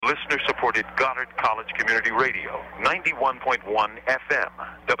Goddard College Community Radio, 91.1 FM,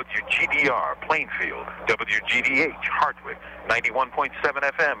 WGDR Plainfield, WGDH Hardwick, 91.7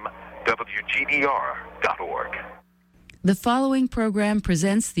 FM, WGDR.org. The following program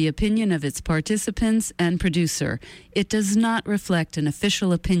presents the opinion of its participants and producer. It does not reflect an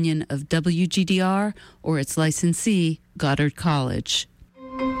official opinion of WGDR or its licensee, Goddard College.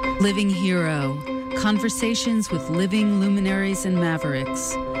 Living Hero. Conversations with living luminaries and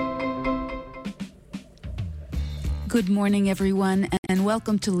mavericks. Good morning, everyone, and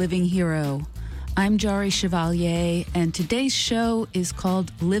welcome to Living Hero. I'm Jari Chevalier, and today's show is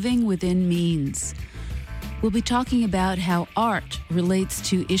called Living Within Means. We'll be talking about how art relates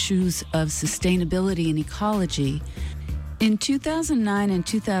to issues of sustainability and ecology. In 2009 and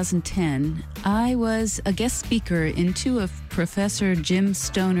 2010, I was a guest speaker in two of Professor Jim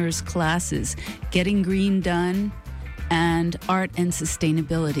Stoner's classes, Getting Green Done and Art and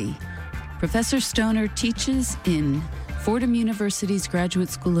Sustainability. Professor Stoner teaches in Fordham University's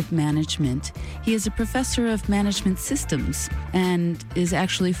Graduate School of Management. He is a professor of management systems and is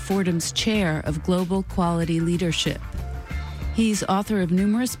actually Fordham's chair of global quality leadership. He's author of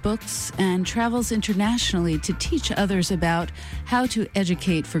numerous books and travels internationally to teach others about how to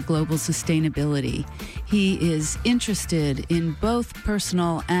educate for global sustainability. He is interested in both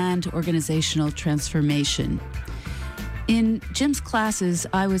personal and organizational transformation. In Jim's classes,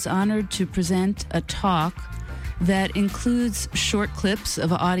 I was honored to present a talk that includes short clips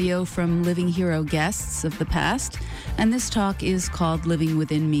of audio from Living Hero guests of the past, and this talk is called Living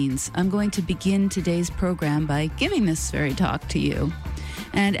Within Means. I'm going to begin today's program by giving this very talk to you.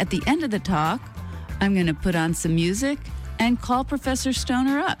 And at the end of the talk, I'm going to put on some music and call Professor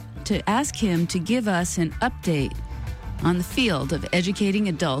Stoner up to ask him to give us an update on the field of educating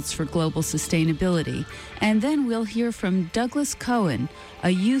adults for global sustainability. And then we'll hear from Douglas Cohen, a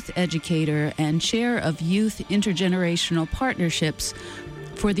youth educator and chair of Youth Intergenerational Partnerships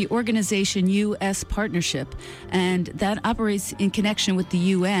for the organization U.S. Partnership, and that operates in connection with the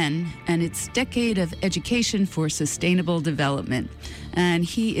UN and its Decade of Education for Sustainable Development. And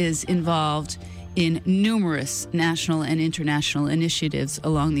he is involved in numerous national and international initiatives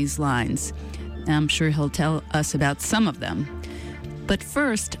along these lines. I'm sure he'll tell us about some of them. But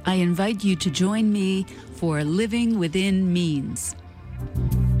first, I invite you to join me for Living Within Means.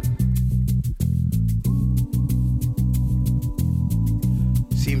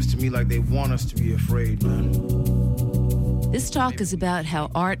 Seems to me like they want us to be afraid, man. This talk is about how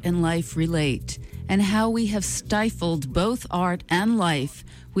art and life relate, and how we have stifled both art and life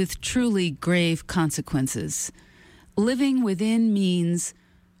with truly grave consequences. Living within means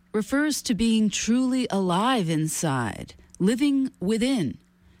refers to being truly alive inside, living within,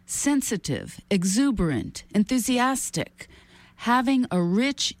 sensitive, exuberant, enthusiastic, having a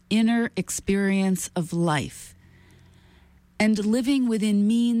rich inner experience of life. And living within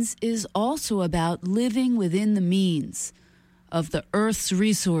means is also about living within the means of the Earth's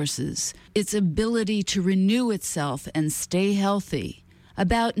resources, its ability to renew itself and stay healthy,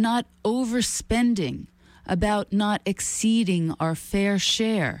 about not overspending, about not exceeding our fair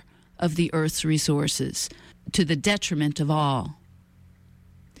share of the Earth's resources to the detriment of all.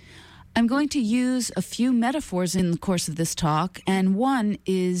 I'm going to use a few metaphors in the course of this talk, and one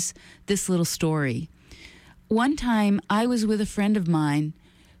is this little story. One time I was with a friend of mine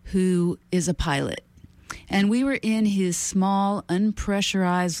who is a pilot, and we were in his small,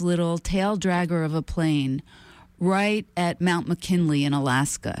 unpressurized little tail dragger of a plane right at Mount McKinley in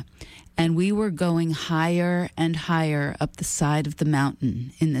Alaska. And we were going higher and higher up the side of the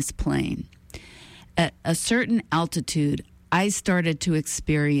mountain in this plane. At a certain altitude, I started to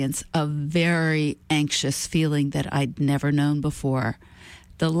experience a very anxious feeling that I'd never known before.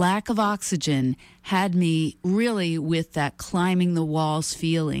 The lack of oxygen had me really with that climbing the walls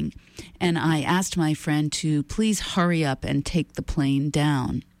feeling, and I asked my friend to please hurry up and take the plane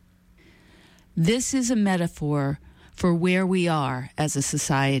down. This is a metaphor for where we are as a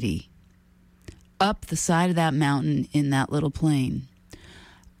society, up the side of that mountain in that little plane.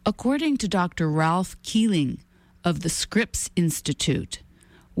 According to Dr. Ralph Keeling of the Scripps Institute,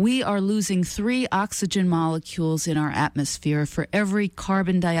 we are losing 3 oxygen molecules in our atmosphere for every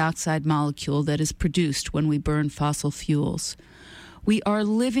carbon dioxide molecule that is produced when we burn fossil fuels. We are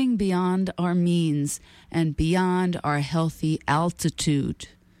living beyond our means and beyond our healthy altitude.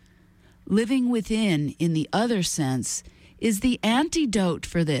 Living within, in the other sense, is the antidote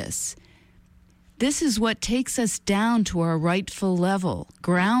for this. This is what takes us down to our rightful level,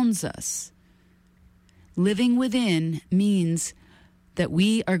 grounds us. Living within means that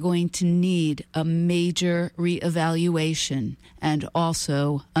we are going to need a major reevaluation and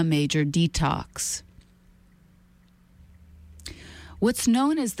also a major detox. What's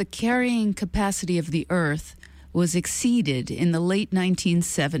known as the carrying capacity of the Earth was exceeded in the late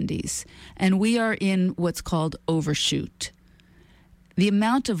 1970s, and we are in what's called overshoot. The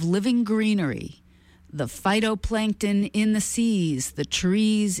amount of living greenery, the phytoplankton in the seas, the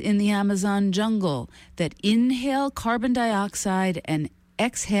trees in the Amazon jungle that inhale carbon dioxide and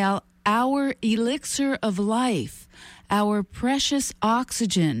exhale our elixir of life, our precious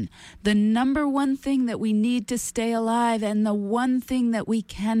oxygen, the number one thing that we need to stay alive and the one thing that we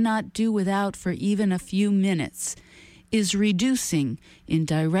cannot do without for even a few minutes, is reducing in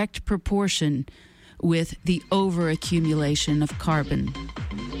direct proportion with the overaccumulation of carbon.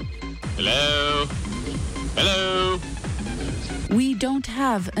 Hello? Hello? We don't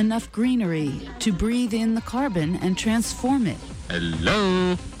have enough greenery to breathe in the carbon and transform it.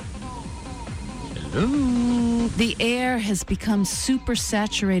 Hello? Hello? The air has become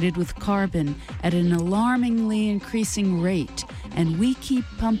supersaturated with carbon at an alarmingly increasing rate, and we keep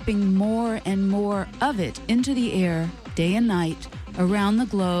pumping more and more of it into the air day and night around the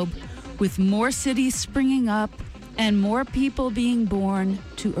globe, with more cities springing up and more people being born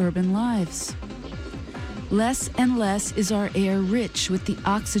to urban lives. Less and less is our air rich with the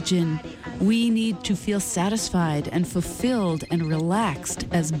oxygen we need to feel satisfied and fulfilled and relaxed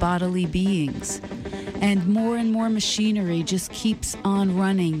as bodily beings. And more machinery just keeps on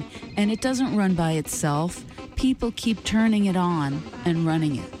running, and it doesn't run by itself. People keep turning it on and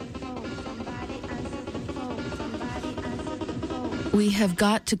running it. We have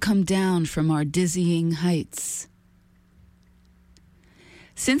got to come down from our dizzying heights.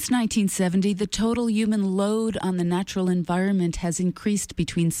 Since 1970, the total human load on the natural environment has increased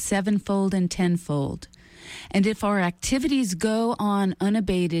between 7-fold and 10-fold. And if our activities go on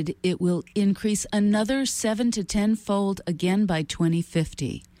unabated, it will increase another 7 to 10-fold again by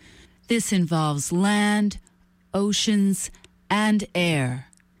 2050. This involves land, oceans, and air.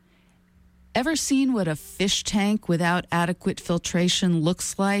 Ever seen what a fish tank without adequate filtration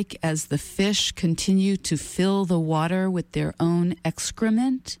looks like as the fish continue to fill the water with their own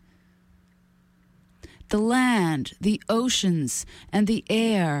excrement? The land, the oceans, and the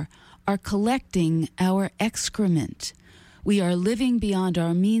air are collecting our excrement. We are living beyond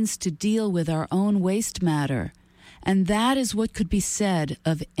our means to deal with our own waste matter, and that is what could be said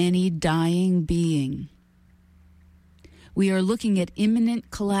of any dying being. We are looking at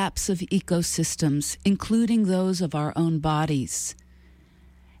imminent collapse of ecosystems, including those of our own bodies.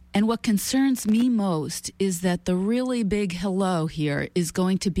 And what concerns me most is that the really big hello here is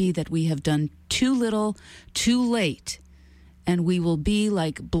going to be that we have done too little, too late, and we will be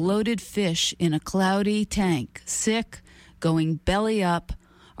like bloated fish in a cloudy tank, sick, going belly up,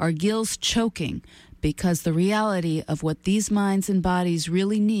 our gills choking, because the reality of what these minds and bodies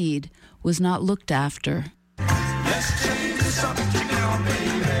really need was not looked after.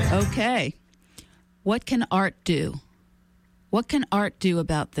 Okay, what can art do? What can art do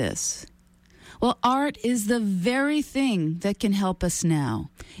about this? Well, art is the very thing that can help us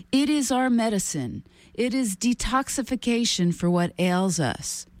now. It is our medicine. It is detoxification for what ails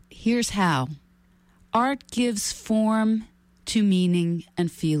us. Here's how. Art gives form to meaning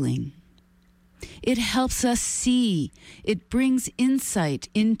and feeling. It helps us see. It brings insight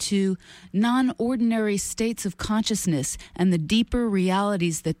into non-ordinary states of consciousness and the deeper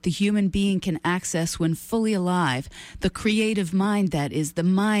realities that the human being can access when fully alive. The creative mind, that is, the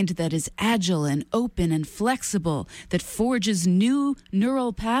mind that is agile and open and flexible, that forges new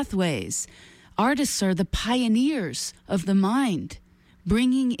neural pathways. Artists are the pioneers of the mind,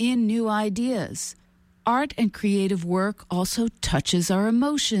 bringing in new ideas. Art and creative work also touches our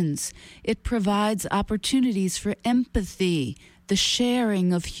emotions. It provides opportunities for empathy, the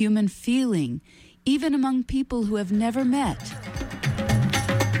sharing of human feeling, even among people who have never met.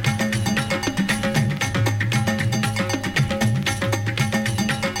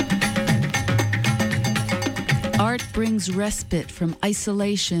 Art brings respite from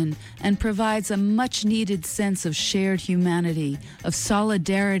isolation and provides a much-needed sense of shared humanity, of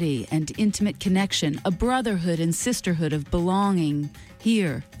solidarity and intimate connection, a brotherhood and sisterhood of belonging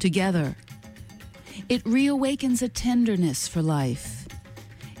here together. It reawakens a tenderness for life.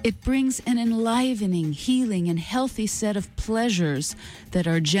 It brings an enlivening, healing, and healthy set of pleasures that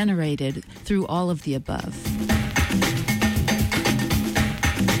are generated through all of the above.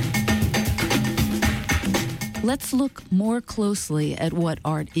 Let's look more closely at what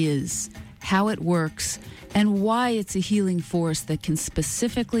art is, how it works, and why it's a healing force that can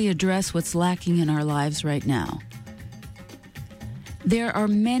specifically address what's lacking in our lives right now. There are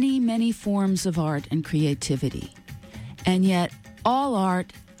many, many forms of art and creativity, and yet all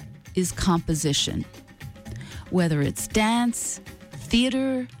art is composition. Whether it's dance,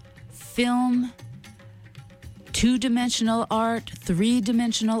 theater, film, two-dimensional art,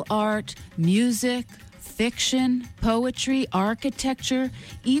 three-dimensional art, music, fiction, poetry, architecture,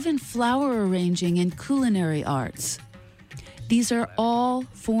 even flower arranging and culinary arts. These are all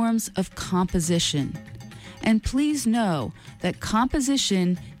forms of composition. And please know that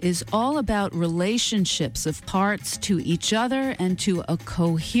composition is all about relationships of parts to each other and to a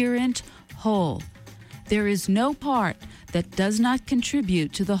coherent whole. There is no part that does not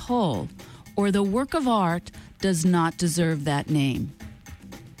contribute to the whole, or the work of art does not deserve that name.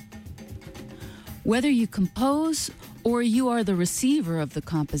 Whether you compose or you are the receiver of the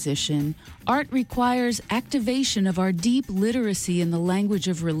composition, art requires activation of our deep literacy in the language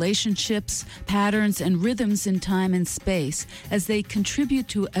of relationships, patterns, and rhythms in time and space as they contribute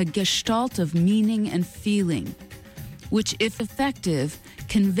to a gestalt of meaning and feeling, which, if effective,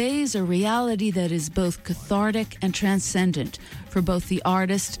 conveys a reality that is both cathartic and transcendent for both the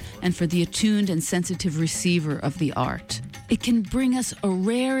artist and for the attuned and sensitive receiver of the art. It can bring us a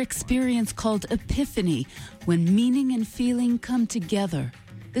rare experience called epiphany, when meaning and feeling come together.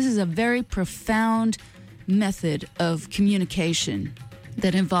 This is a very profound method of communication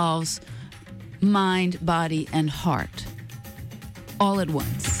that involves mind, body, and heart all at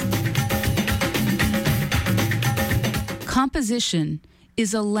once. Composition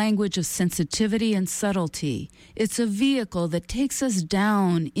is a language of sensitivity and subtlety. It's a vehicle that takes us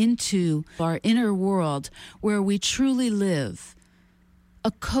down into our inner world where we truly live. A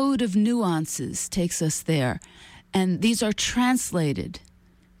code of nuances takes us there, and these are translated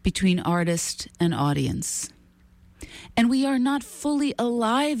between artist and audience. And we are not fully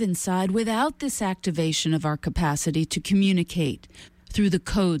alive inside without this activation of our capacity to communicate through the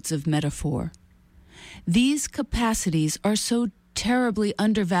codes of metaphor. These capacities are so terribly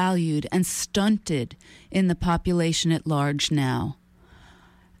undervalued and stunted in the population at large now.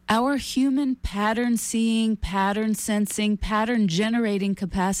 Our human pattern-seeing, pattern-sensing, pattern-generating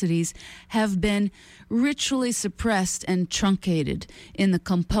capacities have been ritually suppressed and truncated in the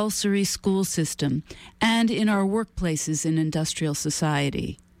compulsory school system and in our workplaces in industrial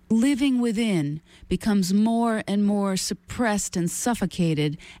society. Living within becomes more and more suppressed and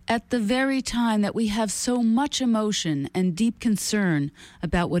suffocated at the very time that we have so much emotion and deep concern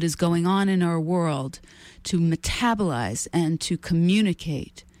about what is going on in our world to metabolize and to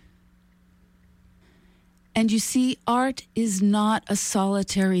communicate. And you see, art is not a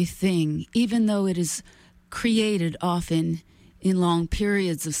solitary thing, even though it is created often in long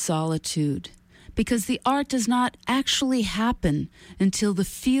periods of solitude. Because the art does not actually happen until the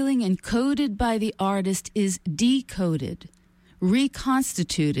feeling encoded by the artist is decoded,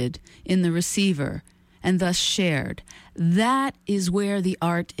 reconstituted in the receiver, and thus shared. That is where the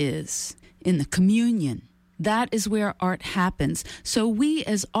art is, in the communion. That is where art happens. So we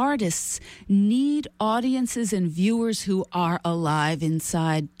as artists need audiences and viewers who are alive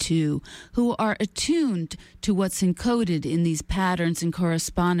inside too, who are attuned to what's encoded in these patterns and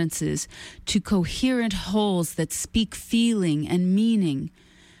correspondences, to coherent wholes that speak feeling and meaning.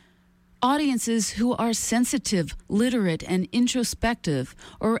 Audiences who are sensitive, literate, and introspective,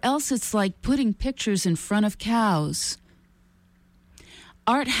 or else it's like putting pictures in front of cows.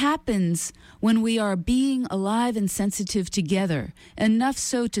 Art happens when we are being alive and sensitive together, enough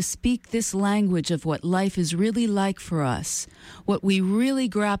so to speak this language of what life is really like for us, what we really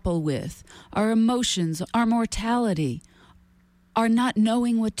grapple with, our emotions, our mortality, our not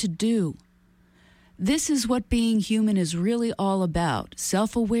knowing what to do. This is what being human is really all about: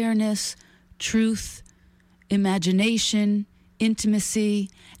 self-awareness, truth, imagination, intimacy,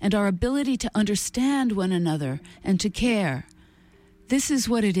 and our ability to understand one another and to care. This is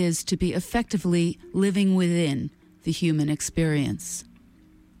what it is to be effectively living within the human experience.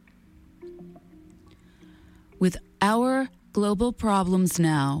 With our global problems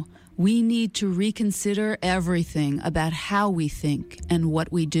now, we need to reconsider everything about how we think and what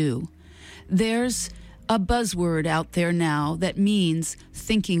we do. There's a buzzword out there now that means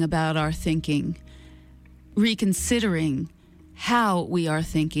thinking about our thinking, reconsidering how we are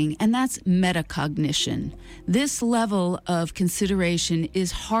thinking, and that's metacognition. This level of consideration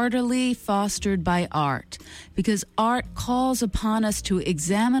is heartily fostered by art, because art calls upon us to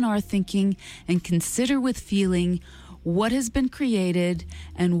examine our thinking and consider with feeling what has been created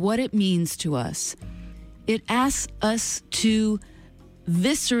and what it means to us. It asks us to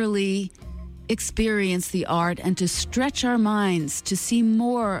viscerally experience the art and to stretch our minds to see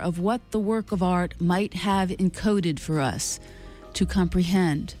more of what the work of art might have encoded for us, to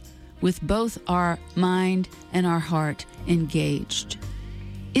comprehend, with both our mind and our heart engaged.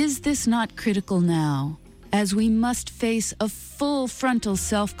 Is this not critical now, as we must face a full frontal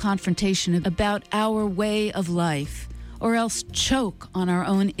self-confrontation about our way of life, or else choke on our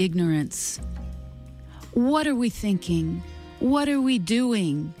own ignorance? What are we thinking? What are we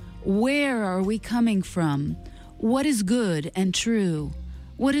doing? Where are we coming from? What is good and true?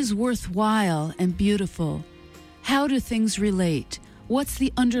 What is worthwhile and beautiful? How do things relate? What's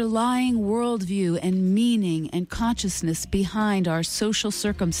the underlying worldview and meaning and consciousness behind our social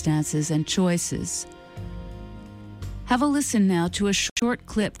circumstances and choices? Have a listen now to a short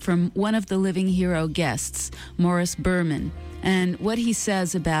clip from one of the Living Hero guests, Morris Berman, and what he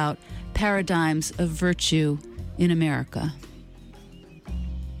says about paradigms of virtue in America.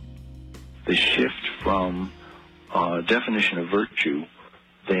 The shift from a definition of virtue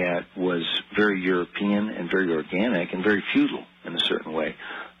that was very European and very organic and very feudal in a certain way,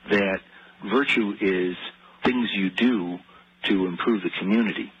 that virtue is things you do to improve the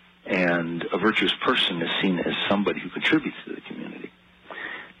community, and a virtuous person is seen as somebody who contributes to the community.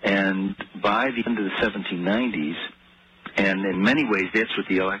 And by the end of the 1790s, and in many ways that's what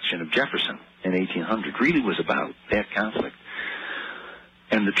the election of Jefferson in 1800 really was about, that conflict,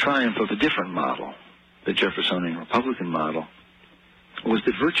 and the triumph of a different model, the Jeffersonian Republican model, was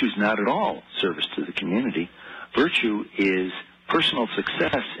that virtue is not at all service to the community. Virtue is personal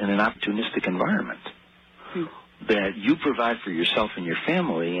success in an opportunistic environment. That you provide for yourself and your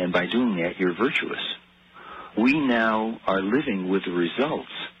family, and by doing that, you're virtuous. We now are living with the results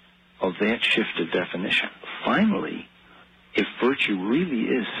of that shift of definition. Finally, if virtue really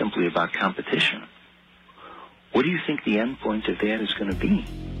is simply about competition, what do you think the end point of that is going to be?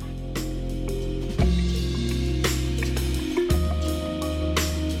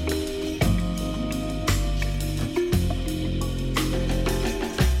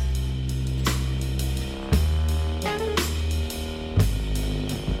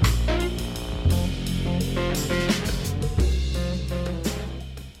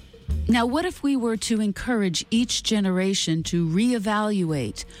 Now, what if we were to encourage each generation to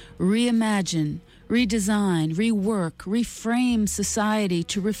reevaluate, reimagine, redesign, rework, reframe society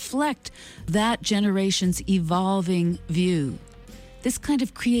to reflect that generation's evolving view? This kind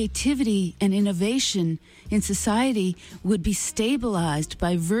of creativity and innovation in society would be stabilized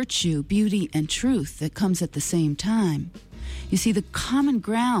by virtue, beauty, and truth that comes at the same time. You see, the common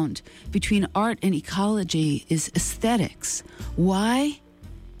ground between art and ecology is aesthetics. Why?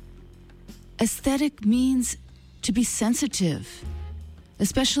 Aesthetic means to be sensitive,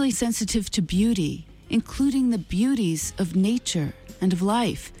 especially sensitive to beauty, including the beauties of nature and of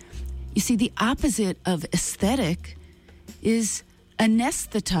life. You see, the opposite of aesthetic is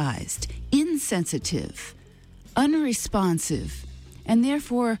anesthetized, insensitive, unresponsive, and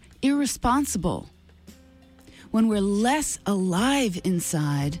therefore irresponsible. When we're less alive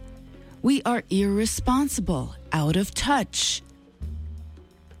inside, we are irresponsible, out of touch.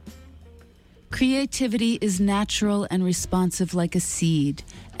 Creativity is natural and responsive like a seed,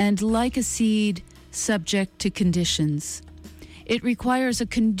 and like a seed, subject to conditions. It requires a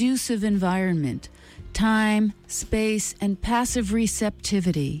conducive environment, time, space, and passive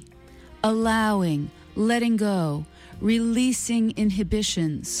receptivity, allowing, letting go, releasing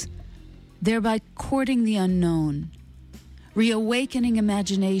inhibitions, thereby courting the unknown, reawakening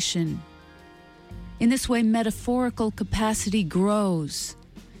imagination. In this way, metaphorical capacity grows.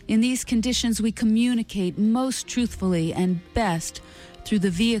 In these conditions, we communicate most truthfully and best through the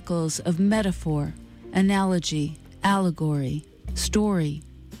vehicles of metaphor, analogy, allegory, story.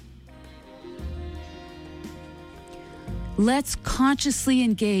 Let's consciously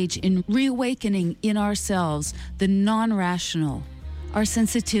engage in reawakening in ourselves the non-rational, our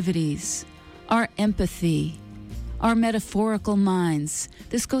sensitivities, our empathy, our metaphorical minds.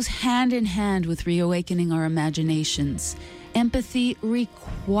 This goes hand in hand with reawakening our imaginations. Empathy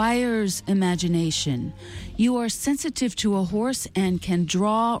requires imagination. You are sensitive to a horse and can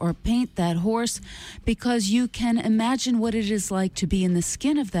draw or paint that horse because you can imagine what it is like to be in the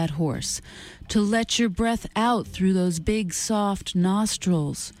skin of that horse, to let your breath out through those big, soft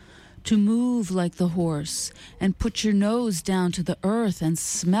nostrils, to move like the horse and put your nose down to the earth and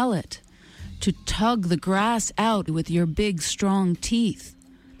smell it, to tug the grass out with your big, strong teeth.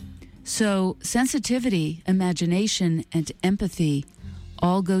 So sensitivity, imagination, and empathy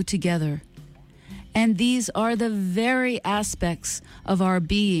all go together. And these are the very aspects of our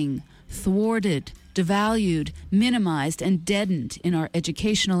being thwarted, devalued, minimized, and deadened in our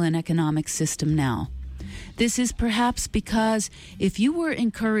educational and economic system now. This is perhaps because if you were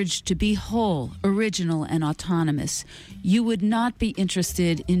encouraged to be whole, original, and autonomous, you would not be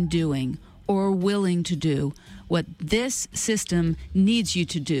interested in doing or willing to do what this system needs you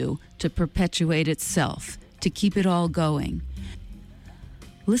to do to perpetuate itself, to keep it all going.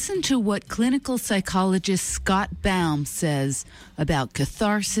 Listen to what clinical psychologist Scott Baum says about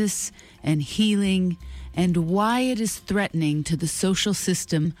catharsis and healing and why it is threatening to the social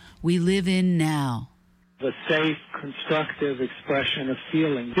system we live in now. The safe, constructive expression of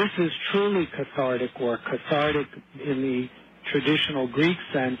feeling. This is truly cathartic work, cathartic in the traditional Greek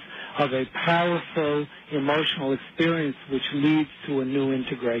sense of a powerful emotional experience which leads to a new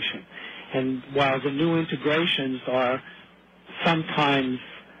integration. And while the new integrations are sometimes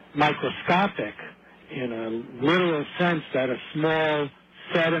microscopic in a literal sense, that a small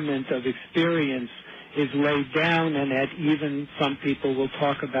sediment of experience is laid down, and at even some people will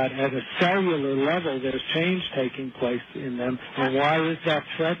talk about at a cellular level there's change taking place in them. And why is that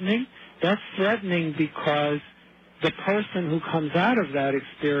threatening? That's threatening because the person who comes out of that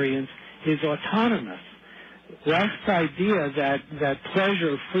experience is autonomous. West's idea that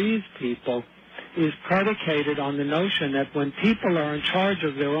pleasure frees people is predicated on the notion that when people are in charge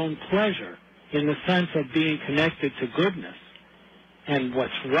of their own pleasure, in the sense of being connected to goodness and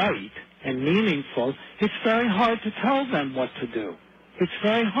what's right and meaningful, it's very hard to tell them what to do. It's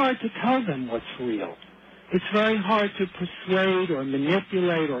very hard to tell them what's real. It's very hard to persuade or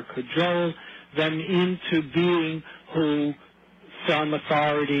manipulate or cajole them into being who some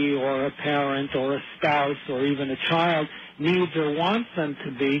authority or a parent or a spouse or even a child needs or wants them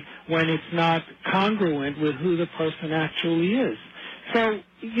to be when it's not congruent with who the person actually is. So,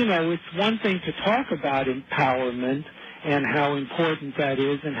 it's one thing to talk about empowerment and how important that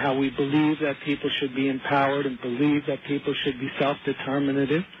is and how we believe that people should be empowered and believe that people should be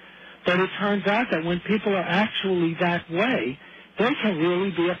self-determinative. But it turns out that when people are actually that way, they can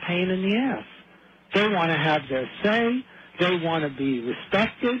really be a pain in the ass. They want to have their say. They want to be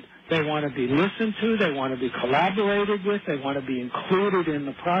respected. They want to be listened to. They want to be collaborated with. They want to be included in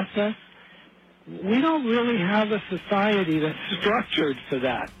the process. We don't really have a society that's structured for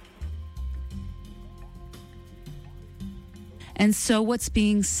that. And so what's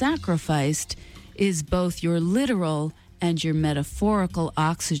being sacrificed is both your literal and your metaphorical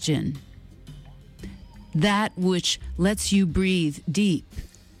oxygen. That which lets you breathe deep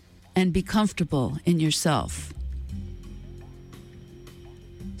and be comfortable in yourself.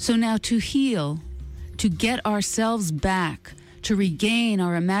 So now to heal, to get ourselves back, to regain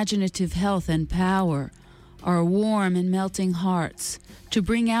our imaginative health and power, our warm and melting hearts, to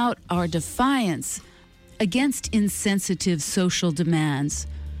bring out our defiance against insensitive social demands,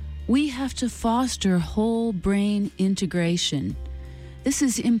 we have to foster whole brain integration. This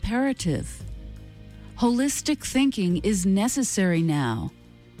is imperative. Holistic thinking is necessary now.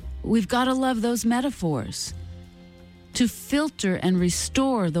 We've got to love those metaphors. To filter and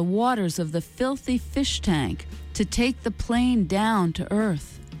restore the waters of the filthy fish tank, to take the plane down to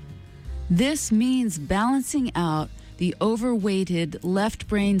earth. This means balancing out the overweighted left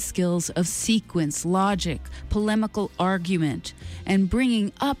brain skills of sequence, logic, polemical argument, and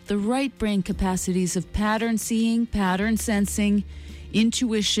bringing up the right brain capacities of pattern seeing, pattern sensing,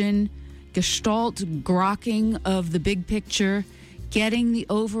 intuition, gestalt grokking of the big picture, getting the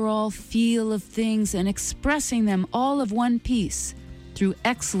overall feel of things and expressing them all of one piece through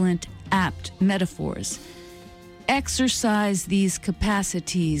excellent, apt metaphors. Exercise these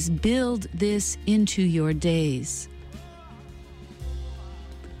capacities. Build this into your days.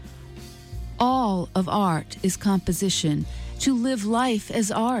 All of art is composition. To live life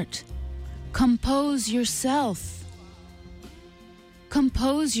as art. Compose yourself.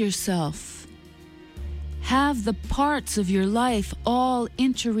 Compose yourself. Have the parts of your life all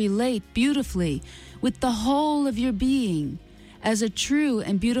interrelate beautifully with the whole of your being as a true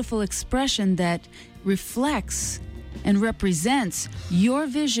and beautiful expression that reflects and represents your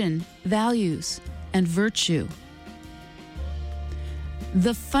vision, values, and virtue.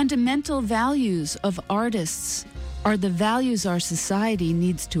 The fundamental values of artists are the values our society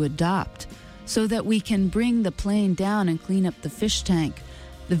needs to adopt so that we can bring the plane down and clean up the fish tank.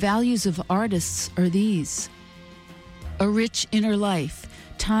 The values of artists are these: a rich inner life,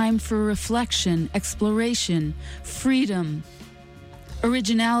 time for reflection, exploration, freedom,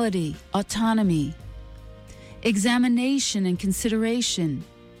 originality, autonomy, examination and consideration,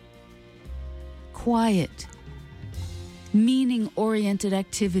 quiet, meaning-oriented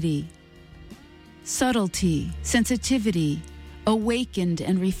activity, subtlety, sensitivity, awakened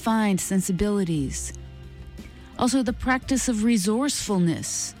and refined sensibilities. Also the practice of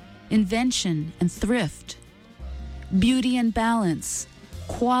resourcefulness invention and thrift, beauty and balance,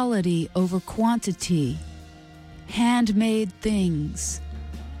 quality over quantity, handmade things.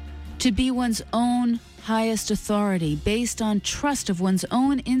 To be one's own highest authority based on trust of one's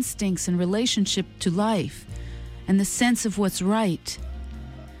own instincts and relationship to life and the sense of what's right.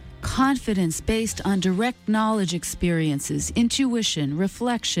 Confidence based on direct knowledge experiences, intuition,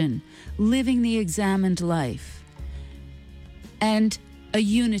 reflection, living the examined life, and a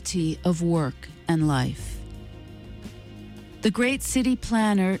unity of work and life. The great city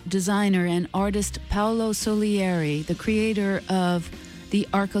planner, designer, and artist Paulo Solieri, the creator of the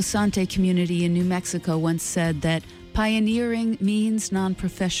Arcosante community in New Mexico, once said that pioneering means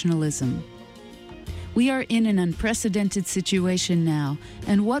non-professionalism. We are in an unprecedented situation now,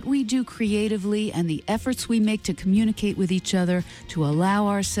 and what we do creatively and the efforts we make to communicate with each other, to allow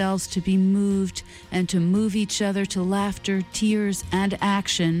ourselves to be moved and to move each other to laughter, tears, and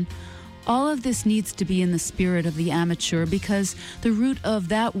action, all of this needs to be in the spirit of the amateur, because the root of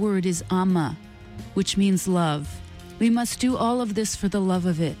that word is ama, which means love. We must do all of this for the love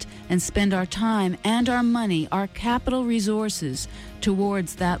of it and spend our time and our money, our capital resources,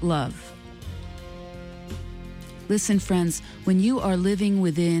 towards that love. Listen, friends, when you are living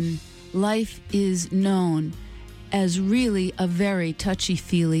within, life is known as really a very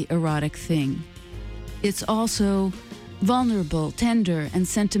touchy-feely, erotic thing. It's also vulnerable, tender, and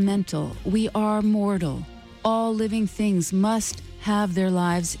sentimental. We are mortal. All living things must have their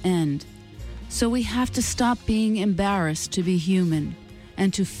lives end. So we have to stop being embarrassed to be human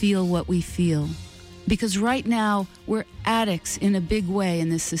and to feel what we feel. Because right now, we're addicts in a big way in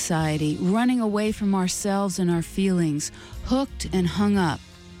this society, running away from ourselves and our feelings, hooked and hung up.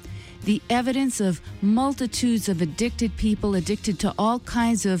 The evidence of multitudes of addicted people, addicted to all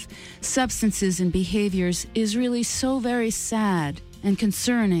kinds of substances and behaviors, is really so very sad and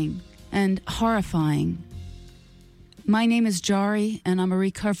concerning and horrifying. My name is Jari, and I'm a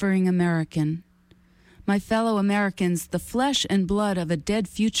recovering American. My fellow Americans, the flesh and blood of a dead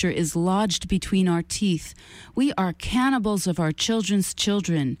future is lodged between our teeth. We are cannibals of our children's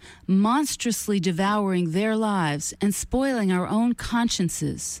children, monstrously devouring their lives and spoiling our own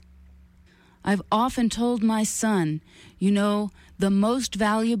consciences. I've often told my son, you know, the most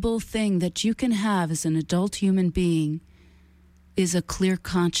valuable thing that you can have as an adult human being is a clear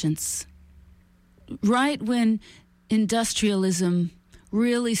conscience. Right when industrialism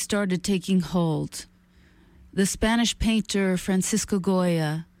really started taking hold, the Spanish painter Francisco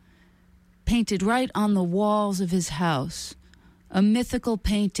Goya painted right on the walls of his house a mythical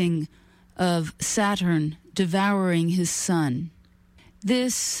painting of Saturn devouring his son.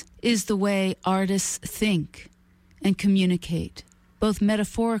 This is the way artists think and communicate, both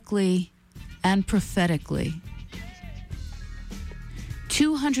metaphorically and prophetically.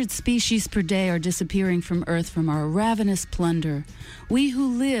 200 species per day are disappearing from Earth from our ravenous plunder. We who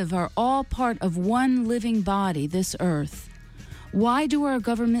live are all part of one living body, this Earth. Why do our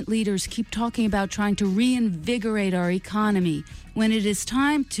government leaders keep talking about trying to reinvigorate our economy when it is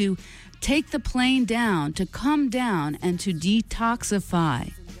time to take the plane down, to come down, and to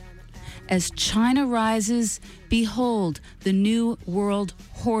detoxify? As China rises, behold the new world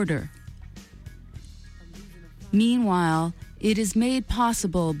hoarder. Meanwhile, it is made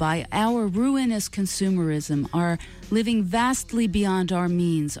possible by our ruinous consumerism, our living vastly beyond our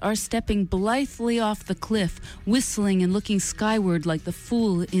means, our stepping blithely off the cliff, whistling and looking skyward like the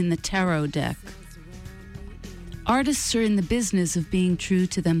fool in the tarot deck. Artists are in the business of being true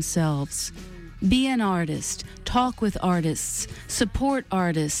to themselves. Be an artist, talk with artists, support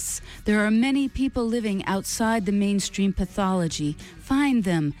artists. There are many people living outside the mainstream pathology. Find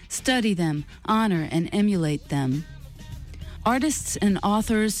them, study them, honor and emulate them. Artists and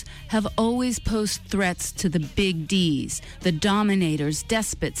authors have always posed threats to the big Ds, the dominators,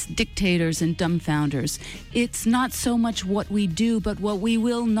 despots, dictators, and dumbfounders. It's not so much what we do, but what we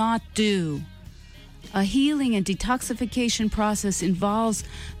will not do. A healing and detoxification process involves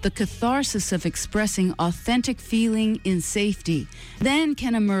the catharsis of expressing authentic feeling in safety. Then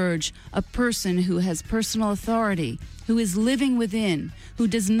can emerge a person who has personal authority, who is living within, who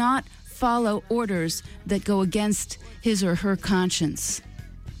does not follow orders that go against his or her conscience.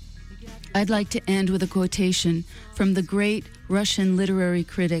 I'd like to end with a quotation from the great Russian literary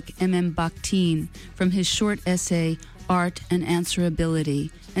critic M.M. Bakhtin from his short essay, Art and Answerability.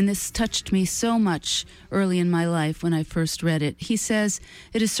 And this touched me so much early in my life when I first read it. He says,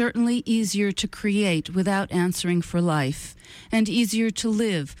 "It is certainly easier to create without answering for life, and easier to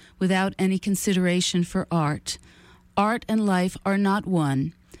live without any consideration for art. Art and life are not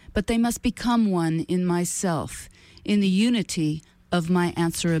one, but they must become one in myself. In the unity, of my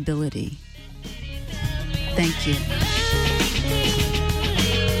answerability. Thank you.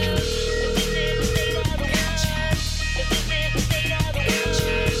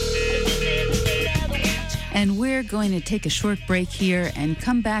 And we're going to take a short break here and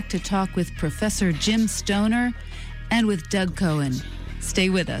come back to talk with Professor Jim Stoner and with Doug Cohen. Stay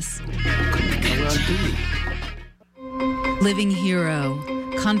with us. Living Hero.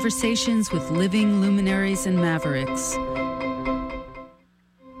 Conversations with living luminaries and mavericks.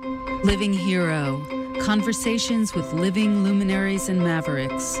 Living Hero. Conversations with living luminaries and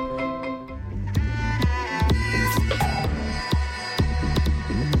mavericks.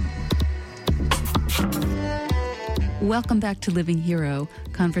 Welcome back to Living Hero,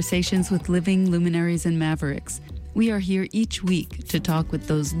 Conversations with Living Luminaries and Mavericks. We are here each week to talk with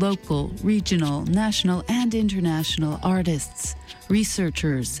those local, regional, national, and international artists,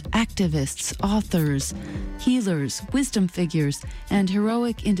 researchers, activists, authors, healers, wisdom figures, and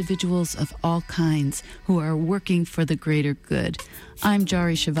heroic individuals of all kinds who are working for the greater good. I'm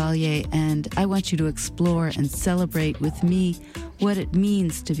Jari Chevalier, and I want you to explore and celebrate with me what it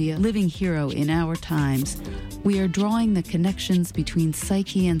means to be a living hero in our times. We are drawing the connections between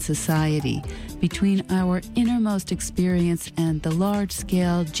psyche and society, between our innermost experience and the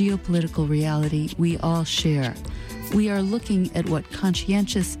large-scale geopolitical reality we all share. We are looking at what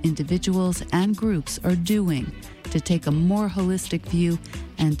conscientious individuals and groups are doing to take a more holistic view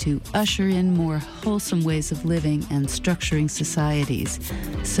and to usher in more wholesome ways of living and structuring societies.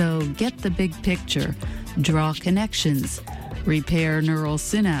 So get the big picture, draw connections, repair neural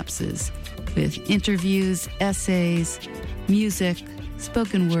synapses with interviews, essays, music,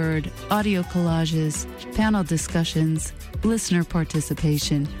 spoken word, audio collages, panel discussions, listener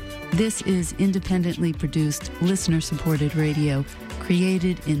participation. This is independently produced, listener-supported radio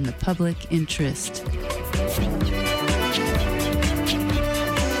created in the public interest.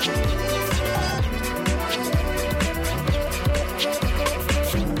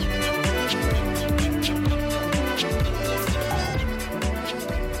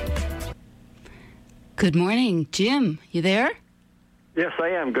 Good morning. Jim, you there? Yes, I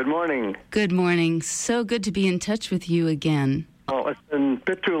am. Good morning. Good morning. So good to be in touch with you again. Oh, it's been a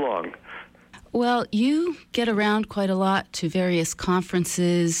bit too long. Well, you get around quite a lot to various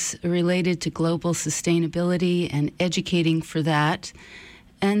conferences related to global sustainability and educating for that.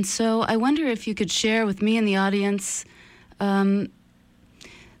 And so I wonder if you could share with me and the audience,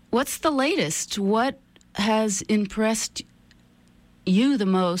 what's the latest? What has impressed you the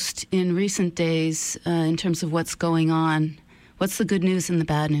most in recent days in terms of what's going on? What's the good news and the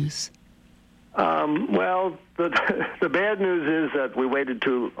bad news? Well, the bad news is that we waited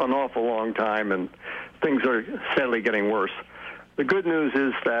an awful long time and things are steadily getting worse. The good news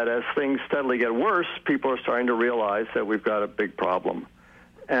is that as things steadily get worse, people are starting to realize that we've got a big problem.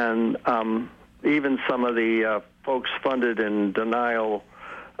 And even some of the folks funded in denial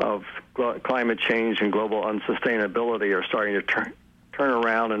of climate change and global unsustainability are starting to turn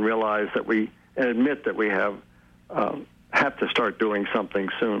around and realize that and admit that we have to start doing something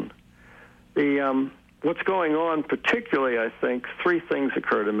soon. What's going on, particularly, I think, three things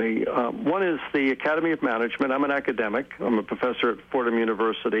occur to me. One is the Academy of Management. I'm an academic. I'm a professor at Fordham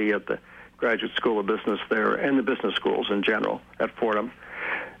University at the Graduate School of Business there and the business schools in general at Fordham.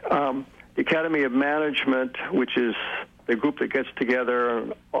 The Academy of Management, which is the group that gets together,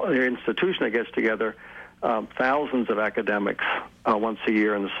 the institution that gets together, thousands of academics once a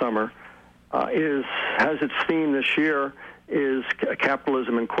year in the summer, has its theme this year is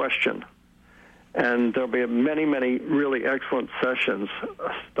capitalism in question. And there'll be many, many really excellent sessions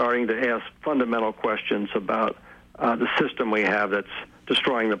starting to ask fundamental questions about the system we have that's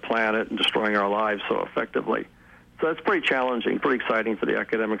destroying the planet and destroying our lives so effectively. So that's pretty challenging, pretty exciting for the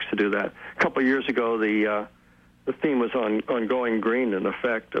academics to do that. A couple of years ago, the theme was on going green and the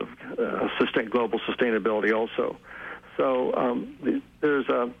effect of global sustainability also. So there's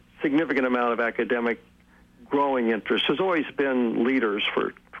a significant amount of academic growing interest. There's always been leaders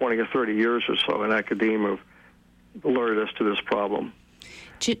for 20 or 30 years or so in academia who've alerted us to this problem.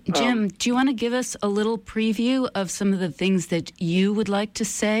 Jim, do you want to give us a little preview of some of the things that you would like to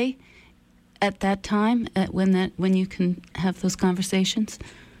say at that time, when you can have those conversations?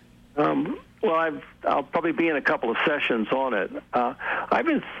 Well, I'll probably be in a couple of sessions on it. I've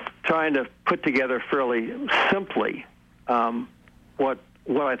been trying to put together fairly simply what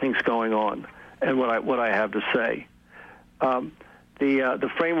I think's going on and what I have to say. The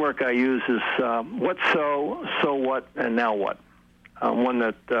framework I use is what so what, and now what. One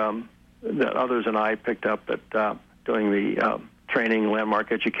that others and I picked up at doing the training,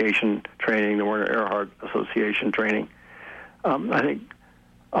 landmark education training, the Werner Erhard Association training. I think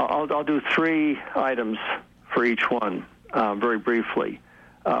I'll do 3 items for each one very briefly.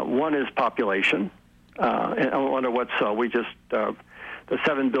 One is population. And I wonder what's we just the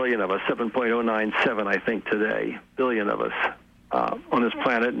 7 billion of us, 7.097, I think today, billion of us on this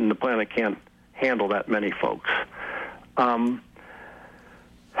planet, and the planet can't handle that many folks.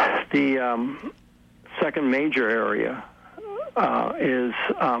 The second major area is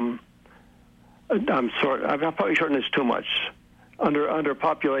I'm probably shortening this too much. Under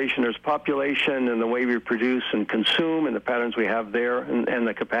population, there's population and the way we produce and consume and the patterns we have there and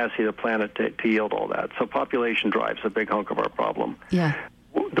the capacity of the planet to yield all that. So population drives a big hunk of our problem. Yeah.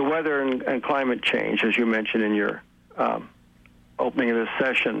 The weather and climate change, as you mentioned in your opening of this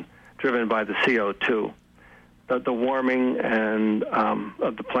session, driven by the CO2, the warming and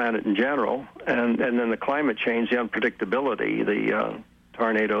of the planet in general, and then the climate change, the unpredictability, the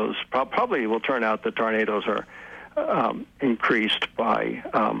tornadoes. Probably will turn out that tornadoes are increased by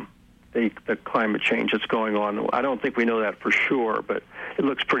the climate change that's going on. I don't think we know that for sure, but it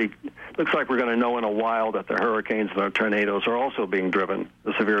looks like we're going to know in a while that the hurricanes and the tornadoes are also being driven,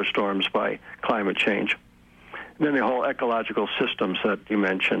 the severe storms, by climate change. And then the whole ecological systems that you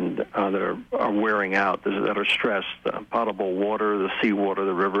mentioned that are wearing out, that are stressed, the potable water, the seawater,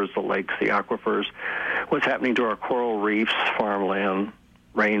 the rivers, the lakes, the aquifers, what's happening to our coral reefs, farmland,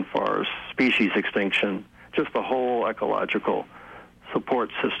 rainforests, species extinction, just the whole ecological support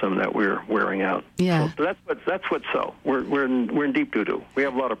system that we're wearing out. Yeah. So that's what's so. We're in deep doo-doo. We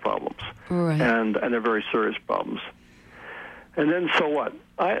have a lot of problems. Right. And they're very serious problems. And then so what?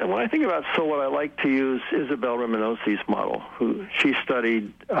 When I think about so what, I like to use Isabel Raminosi's model. She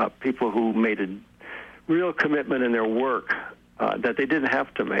studied people who made a real commitment in their work that they didn't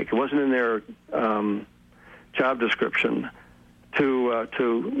have to make. It wasn't in their job description to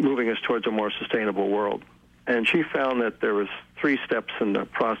moving us towards a more sustainable world. And she found that there was 3 steps in the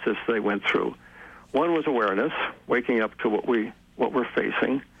process they went through. One was awareness, waking up to what we're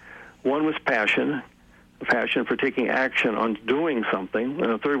facing. One was passion for taking action on doing something.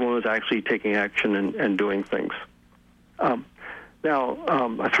 And the third one was actually taking action and doing things.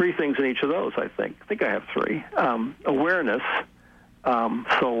 Now, 3 things in each of those, I think. I think I have 3. Awareness,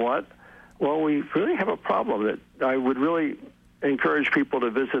 so what? Well, we really have a problem that I would really encourage people to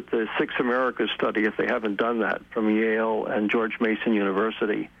visit the Six Americas study if they haven't done that, from Yale and George Mason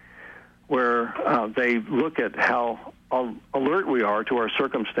University, where they look at how alert we are to our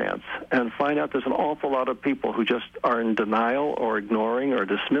circumstance and find out there's an awful lot of people who just are in denial or ignoring or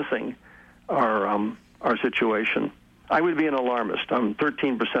dismissing our situation. I would be an alarmist.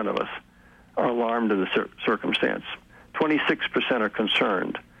 13% of us are alarmed in the circumstance. 26% are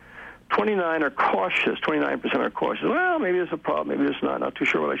concerned. 29% are cautious. 29% are cautious. Well, maybe there's a problem. Maybe there's not. Not too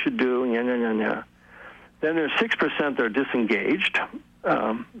sure what I should do. Yeah. Then there's 6% that are disengaged,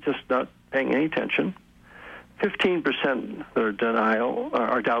 just not paying any attention. 15% that are denial,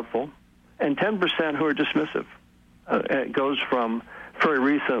 are doubtful, and 10% who are dismissive. It goes from very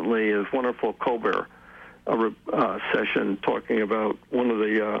recently a wonderful Colbert session talking about one of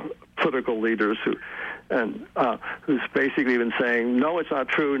the political leaders who's basically been saying, no, it's not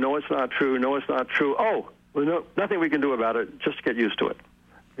true, no, it's not true, no, it's not true. Oh, well, no, nothing we can do about it, just get used to it,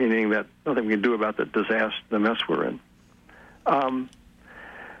 meaning that nothing we can do about the disaster, the mess we're in.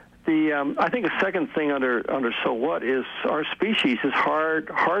 I think a second thing under so what is our species is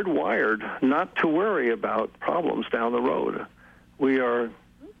hardwired not to worry about problems down the road. We are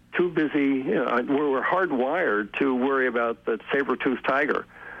too busy. We're hardwired to worry about the saber-toothed tiger,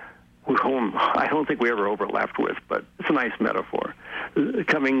 whom I don't think we ever overlapped with, but it's a nice metaphor.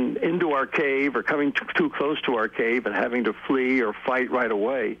 Coming into our cave or coming too close to our cave and having to flee or fight right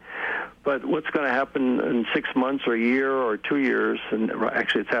away. But what's going to happen in 6 months or a year or 2 years, and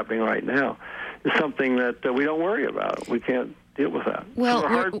actually it's happening right now, is something that we don't worry about. We can't deal with that. Well, so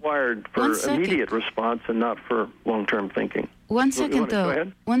we're hardwired for immediate response and not for long-term thinking. 1 second, though. Go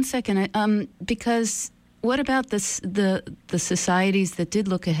ahead? 1 second. Because what about the societies that did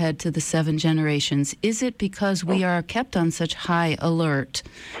look ahead to the 7 generations? Is it because we are kept on such high alert?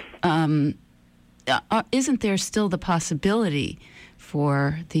 Isn't there still the possibility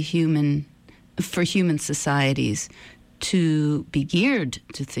for human societies to be geared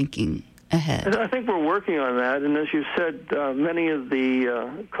to thinking ahead? I think we're working on that, and as you said, many of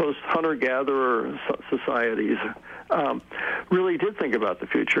the coast hunter-gatherer societies really did think about the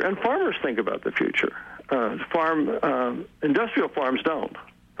future, and farmers think about the future. Industrial farms don't,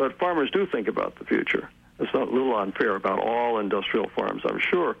 but farmers do think about the future. It's not a little unfair about all industrial farms, I'm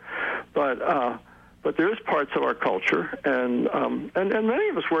sure, but there is parts of our culture, and many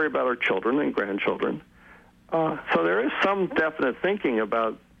of us worry about our children and grandchildren. So there is some definite thinking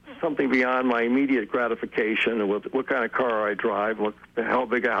about something beyond my immediate gratification and what kind of car I drive, how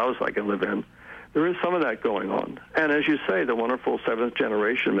big a house I can live in. There is some of that going on. And as you say, the wonderful seventh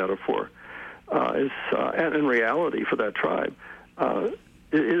generation metaphor is, and in reality for that tribe,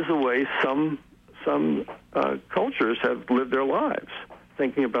 is the way some cultures have lived their lives,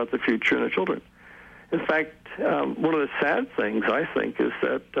 thinking about the future and their children. In fact, one of the sad things, I think, is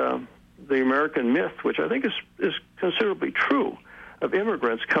that the American myth, which I think is considerably true, of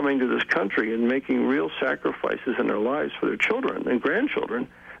immigrants coming to this country and making real sacrifices in their lives for their children and grandchildren,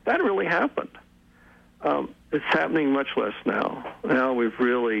 that really happened. It's happening much less now. Now we've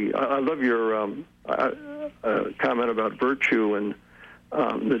really... I love your comment about virtue and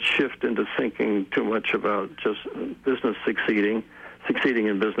the shift into thinking too much about just business succeeding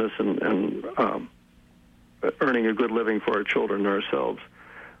in business and earning a good living for our children and ourselves,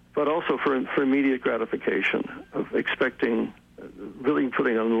 but also for immediate gratification of expecting, really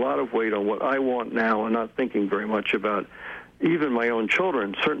putting a lot of weight on what I want now and not thinking very much about even my own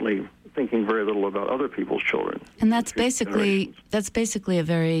children, certainly thinking very little about other people's children. And that's basically a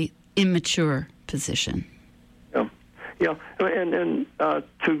very immature position. Yeah, and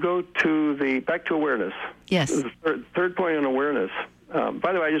to go to back to awareness. Yes. The third point on awareness.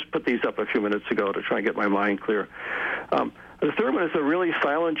 By the way, I just put these up a few minutes ago to try and get my mind clear. The third one is a really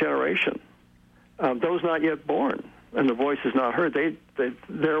silent generation. Those not yet born, and the voice is not heard.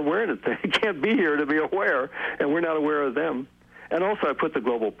 They're aware that they can't be here to be aware, and we're not aware of them. And also, I put the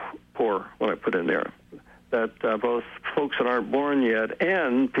global poor when I put in there, that both folks that aren't born yet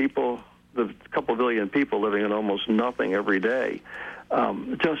and people, the couple billion people living on almost nothing every day,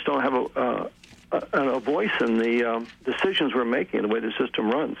 just don't have a voice in the decisions we're making, the way the system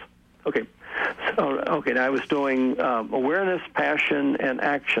runs. Okay. Now I was doing awareness, passion, and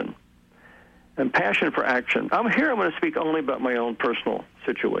action. And passion for action. I'm going to speak only about my own personal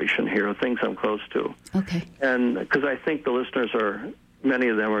situation here, things I'm close to. Okay. And because I think the listeners many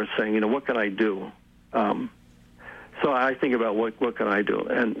of them are saying, what can I do? So I think about what can I do?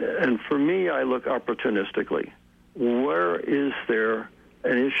 And for me, I look opportunistically. Where is there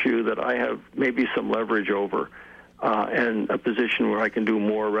an issue that I have maybe some leverage over and a position where I can do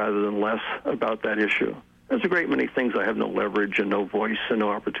more rather than less about that issue? There's a great many things I have no leverage and no voice and no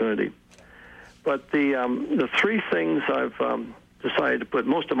opportunity. But the three things I've decided to put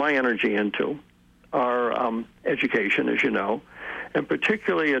most of my energy into are education, as you know, and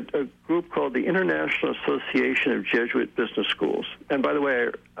particularly a group called the International Association of Jesuit Business Schools. And by the way,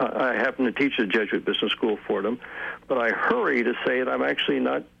 I happen to teach at a Jesuit business school for them, but I hurry to say that I'm actually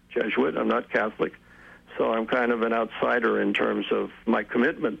not Jesuit, I'm not Catholic, so I'm kind of an outsider in terms of my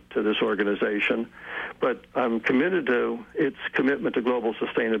commitment to this organization. But I'm committed to its commitment to global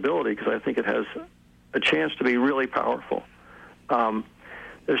sustainability because I think it has a chance to be really powerful.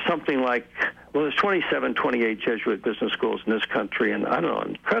 There's something like, there's 27, 28 Jesuit business schools in this country, and I don't know, an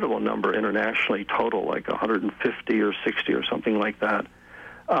incredible number internationally total, like 150 or 60 or something like that.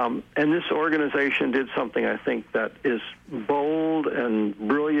 And this organization did something I think that is bold and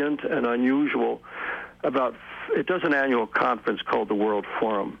brilliant and unusual. It does an annual conference called the World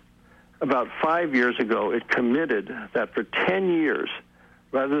Forum. About 5 years ago, it committed that for 10 years,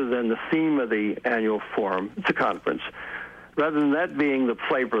 rather than the theme of the annual forum, it's a conference, rather than that being the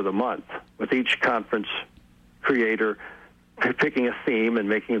flavor of the month, with each conference creator picking a theme and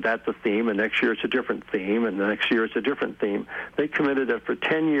making that the theme, and next year it's a different theme, and the next year it's a different theme, they committed that for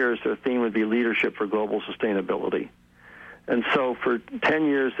 10 years their theme would be leadership for global sustainability. And so for 10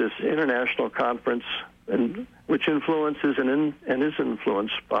 years, this international conference, which influences and is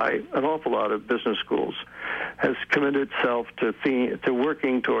influenced by an awful lot of business schools, has committed itself to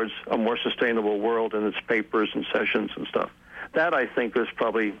working towards a more sustainable world in its papers and sessions and stuff. That, I think, is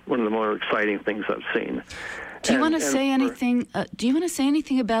probably one of the more exciting things I've seen. Do you want to say anything? Do you want to say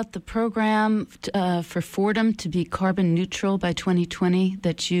anything about the program for Fordham to be carbon neutral by 2020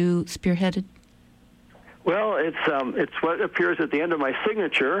 that you spearheaded? Well, it's what appears at the end of my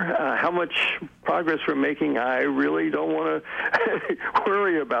signature. How much progress we're making, I really don't want to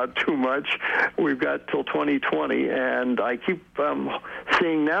worry about too much. We've got till 2020, and I keep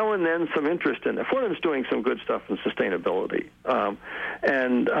seeing now and then some interest in it. Fordham's doing some good stuff in sustainability,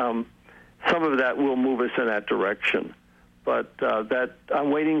 and some of that will move us in that direction. But that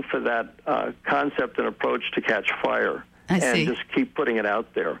I'm waiting for that concept and approach to catch fire and just keep putting it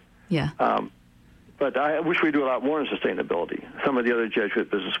out there. Yeah. But I wish we do a lot more in sustainability. Some of the other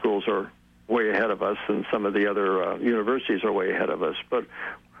Jesuit business schools are way ahead of us, and some of the other universities are way ahead of us. But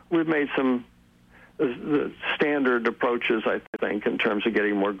we've made some standard approaches, I think, in terms of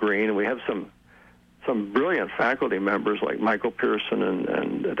getting more green. And we have some some brilliant faculty members like Michael Pearson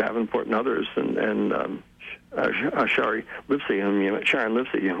and Davenport and others, and Sharon Lipsey,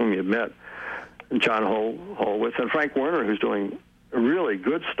 whom you met, and John Holwitz, and Frank Werner, who's doing really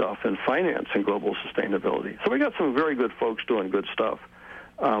good stuff in finance and global sustainability. So we got some very good folks doing good stuff.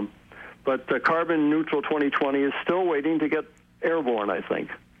 But the carbon neutral 2020 is still waiting to get airborne, I think.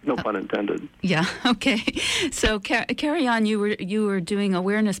 No pun intended. Yeah. Okay. So carry on. You were doing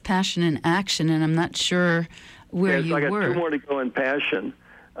awareness, passion, and action, and I'm not sure where you were. I got 2 more to go in passion,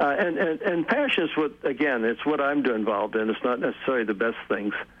 and passion is it's what I'm involved in. It's not necessarily the best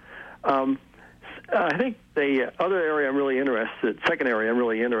things. I think the other area second area I'm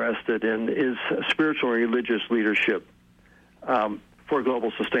really interested in is spiritual and religious leadership for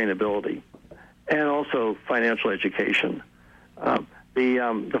global sustainability, and also financial education.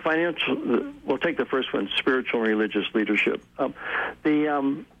 The financial, we'll take the first one, spiritual and religious leadership.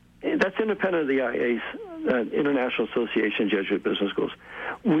 That's independent of the IA's, International Association of Jesuit Business Schools.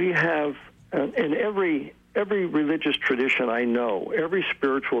 We have, in every religious tradition I know, every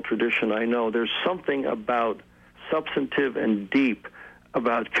spiritual tradition I know, there's something about substantive and deep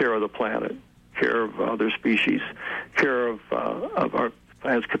about care of the planet, care of other species, care of our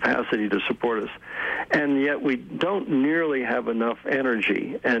planet's capacity to support us. And yet we don't nearly have enough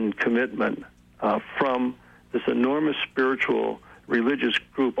energy and commitment from this enormous spiritual religious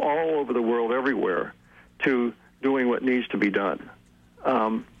group all over the world, everywhere, to doing what needs to be done.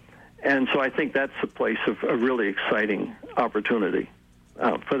 And so I think that's a place of a really exciting opportunity.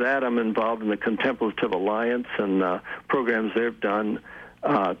 For that, I'm involved in the Contemplative Alliance and programs they've done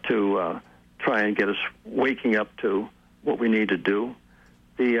to try and get us waking up to what we need to do.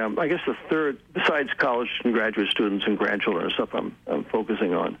 I guess the third, besides college and graduate students and grandchildren and stuff I'm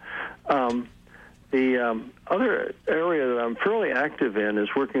focusing on, the other area that I'm fairly active in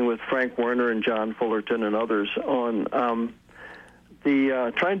is working with Frank Werner and John Fullerton and others on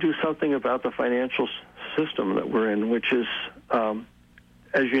trying to do something about the financial system that we're in, which is,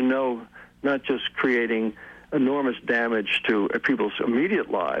 as you know, not just creating enormous damage to people's immediate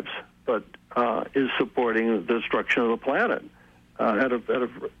lives, but is supporting the destruction of the planet at a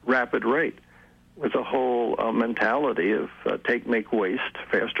rapid rate, with a whole mentality of make waste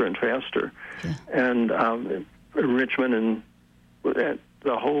faster and faster, and enrichment and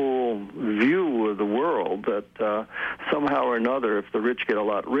the whole view of the world that somehow or another, if the rich get a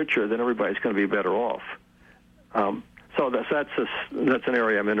lot richer, then everybody's going to be better off. So that's an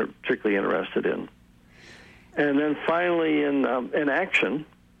area I'm particularly interested in. And then finally, in action,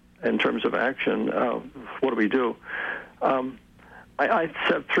 in terms of action, what do we do? I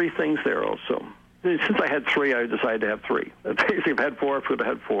said 3 things there also. Since I had 3, I decided to have 3. Basically, if I had 4, I would have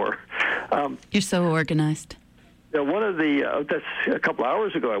had 4. You're so organized. One of the, that's a couple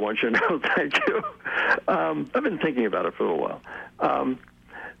hours ago, I want you to know, thank you. I've been thinking about it for a little while.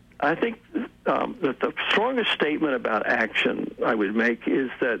 I think that the strongest statement about action I would make is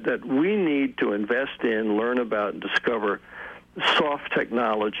that we need to invest in, learn about, and discover soft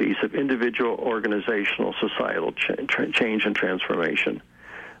technologies of individual, organizational, societal change and transformation.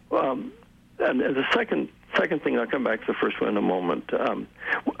 And the second thing, I'll come back to the first one in a moment.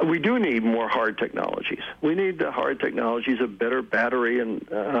 We do need more hard technologies. We need the hard technologies of better battery and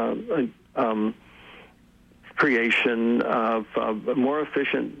creation of more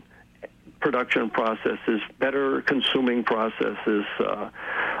efficient production processes, better consuming processes,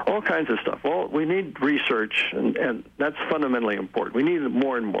 all kinds of stuff. Well, we need research, and that's fundamentally important. We need it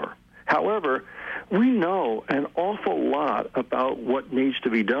more and more. However, we know an awful lot about what needs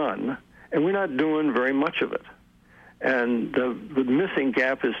to be done, and we're not doing very much of it. And the missing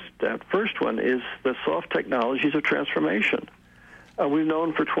gap is that first one is the soft technologies of transformation. We've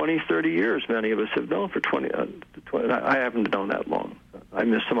known for 20, 30 years. Many of us have known for 20. I haven't known that long. I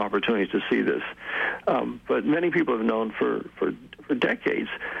missed some opportunities to see this. But many people have known for decades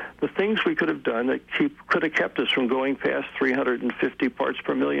the things we could have done that could have kept us from going past 350 parts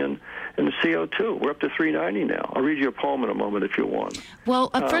per million in the CO2. We're up to 390 now. I'll read you a poem in a moment if you want. Well,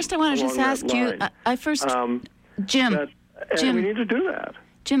 first I want to just ask you, Jim, we need to do that.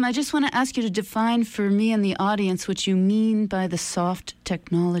 Jim, I just want to ask you to define for me and the audience what you mean by the soft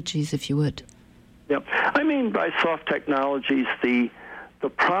technologies, if you would. Yep. I mean by soft technologies the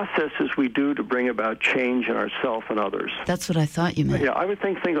processes we do to bring about change in ourselves and others. That's what I thought you meant. Yeah, I would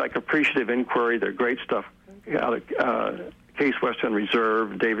think things like appreciative inquiry. They're great stuff out of Case Western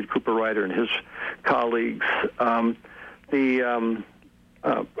Reserve, David Cooper Ryder and his colleagues.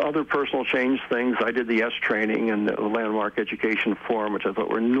 Other personal change things, I did the S training and the Landmark Education Forum, which I thought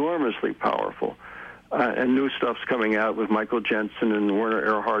were enormously powerful. And new stuff's coming out with Michael Jensen and Werner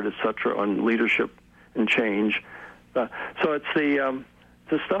Erhard, et cetera, on leadership and change. So it's the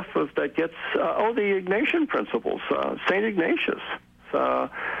stuff that gets, the Ignatian principles, St. Ignatius,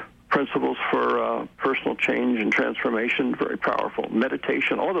 principles for personal change and transformation, very powerful.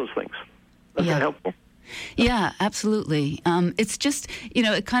 Meditation, all those things. Is that helpful? Yeah, absolutely. It's just,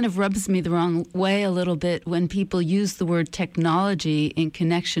 it kind of rubs me the wrong way a little bit when people use the word technology in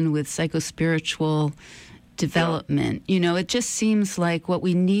connection with psychospiritual development. It just seems like what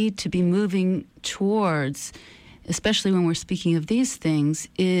we need to be moving towards, especially when we're speaking of these things,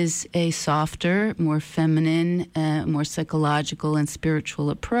 is a softer, more feminine, more psychological and spiritual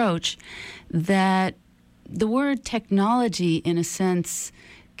approach. That the word technology, in a sense,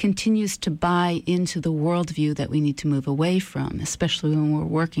 continues to buy into the worldview that we need to move away from, especially when we're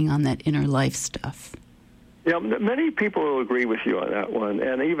working on that inner life stuff. Yeah, many people will agree with you on that one,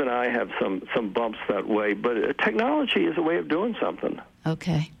 and even I have some bumps that way, but technology is a way of doing something.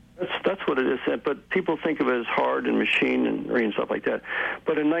 Okay. That's what it is. But people think of it as hard and machine and stuff like that.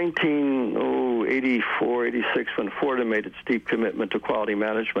 But in 1984, 86, when Ford made its deep commitment to quality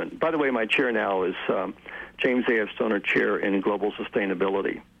management. By the way, my chair now is James A.F. Stoner Chair in Global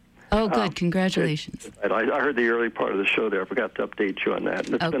Sustainability. Oh, good. Congratulations. I heard the early part of the show there. I forgot to update you on that.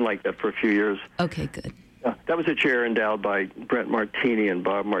 And it's been like that for a few years. Okay, good. That was a chair endowed by Brent Martini and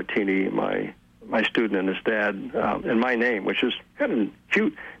Bob Martini, my student and his dad, in my name, which is kind of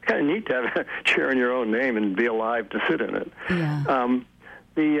cute, kind of neat to have a chair in your own name and be alive to sit in it. Yeah.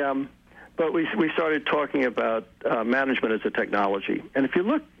 But we started talking about management as a technology, and if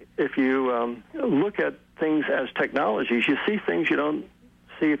you look at things as technologies, you see things you don't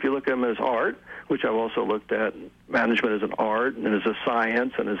see if you look at them as art, which I've also looked at management as an art and as a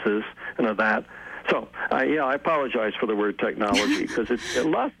science and as this and as that. So, I apologize for the word technology because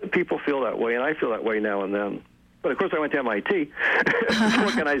lots of people feel that way, and I feel that way now and then. But, of course, I went to MIT.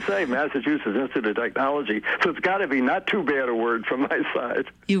 What can I say? Massachusetts Institute of Technology. So it's got to be not too bad a word from my side.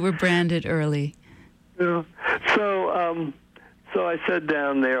 You were branded early. Yeah. So I said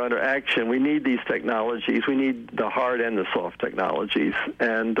down there under action, we need these technologies. We need the hard and the soft technologies.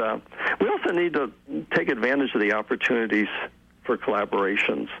 And we also need to take advantage of the opportunities for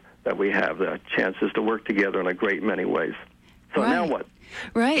collaborations that we have, the chances to work together in a great many ways. So now what?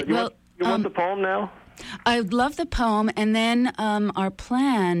 Right. You want the poem now? I love the poem, and then our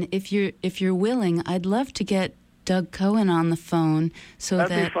plan, if you're willing, I'd love to get Doug Cohen on the phone so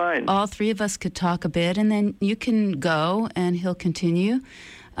that all three of us could talk a bit, and then you can go and he'll continue.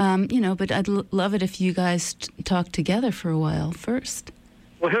 But I'd love it if you guys talk together for a while first.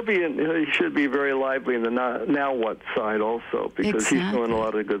 Well, he should be very lively in the now what side also, because he's doing a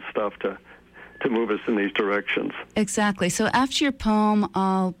lot of good stuff to move us in these directions. Exactly. So after your poem,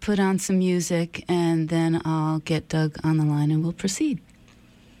 I'll put on some music, and then I'll get Doug on the line, and we'll proceed.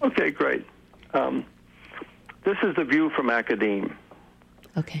 Okay, great. This is the view from Academe,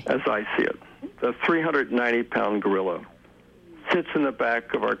 as I see it. The 390-pound gorilla sits in the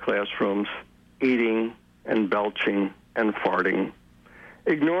back of our classrooms, eating and belching and farting,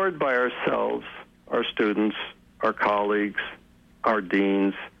 ignored by ourselves, our students, our colleagues, our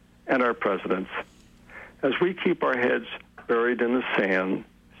deans, and our presidents, as we keep our heads buried in the sand,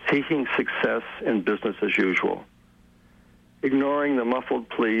 seeking success in business as usual, ignoring the muffled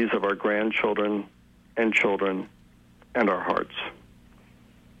pleas of our grandchildren and children and our hearts.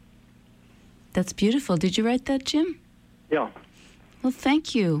 That's beautiful. Did you write that, Jim? Yeah. Well,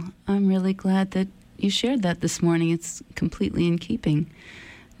 thank you. I'm really glad that you shared that this morning. It's completely in keeping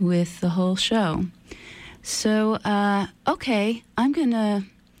with the whole show. So, okay, I'm gonna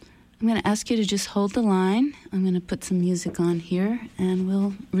ask you to just hold the line. I'm gonna put some music on here, and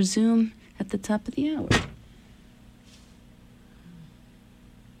we'll resume at the top of the hour.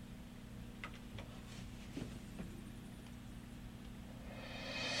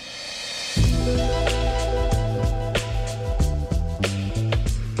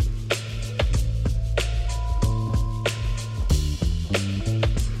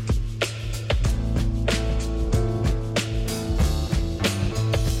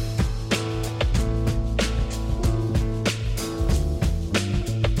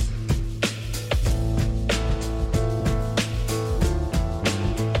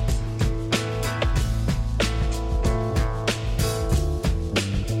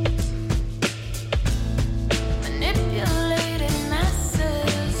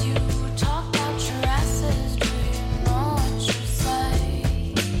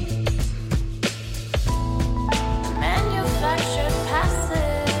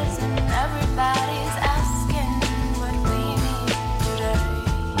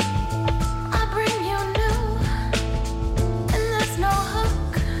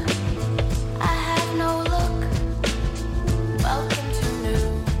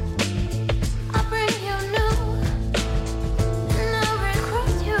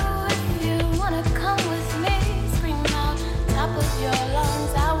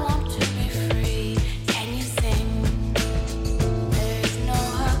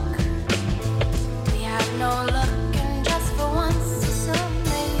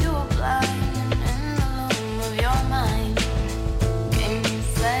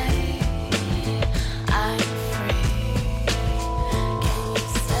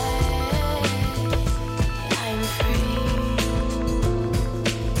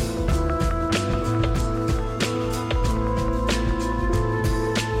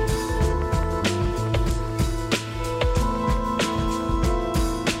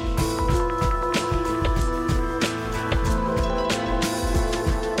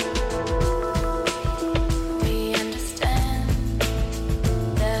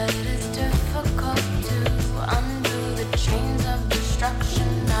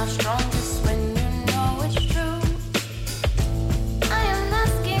 out strongest when you know it's true. I am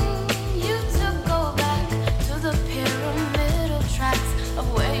asking you to go back to the pyramidal tracks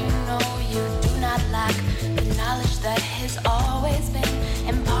of where you know you do not lack the knowledge that has always been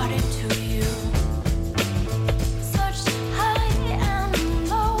imparted to you. Search high and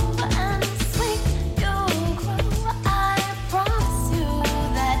low and sweet, you'll grow. I promise you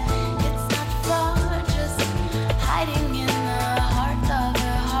that it's not far, just hiding in the heart of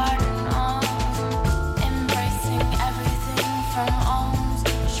your heart and all, embracing everything from ohms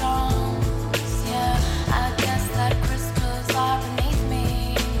to charms. Yeah, I guess that crystals are beneath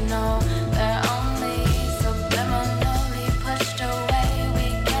me. No, they're only subliminally pushed away. We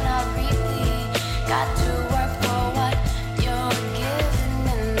cannot really got to work for what you're given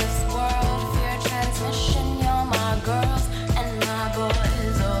in this world. Fear transmission, you're my girls and my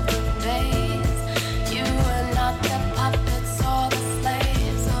boys of the days. You are not the puppets or the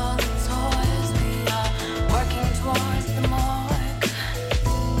slaves or the toys. We are working towards the morgue.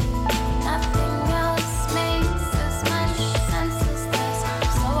 Nothing else makes as much sense as this,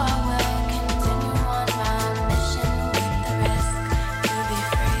 so I will continue on my mission with the risk to be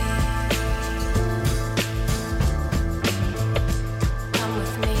free. Come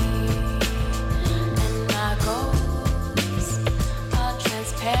with me, and my goals are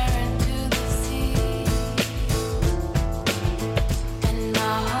transparent to the sea, and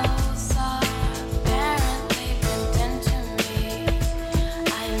my hopes are apparently built into me.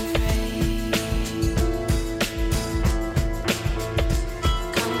 I am free.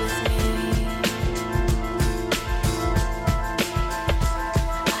 Come with me.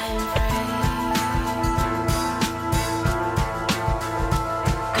 I am free.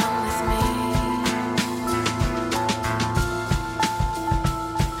 Come with me.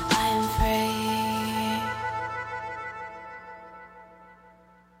 I am free.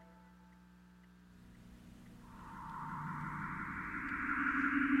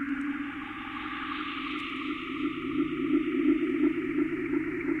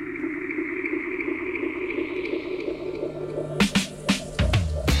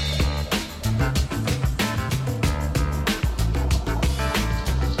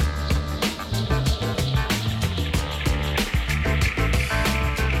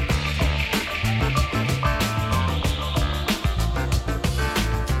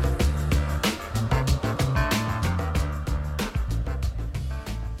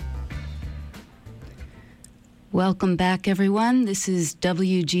 Welcome back, everyone. This is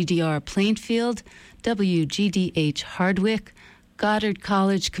WGDR Plainfield, WGDH Hardwick, Goddard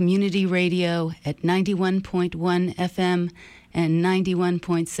College Community Radio at 91.1 FM and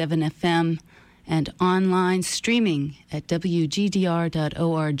 91.7 FM, and online streaming at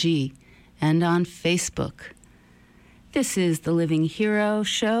WGDR.org and on Facebook. This is the Living Hero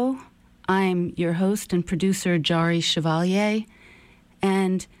Show. I'm your host and producer, Jari Chevalier,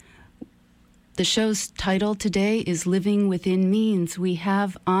 and the show's title today is Living Within Means. We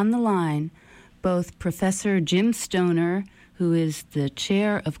have on the line both Professor Jim Stoner, who is the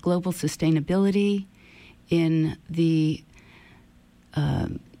Chair of Global Sustainability in the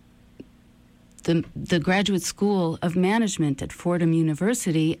Graduate School of Management at Fordham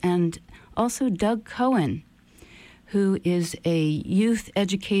University, and also Doug Cohen, who is a youth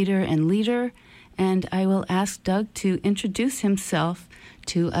educator and leader. And I will ask Doug to introduce himself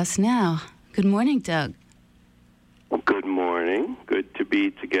to us now. Good morning, Doug. Well, good morning. Good to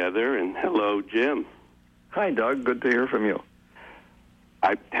be together. And hello, Jim. Hi, Doug. Good to hear from you.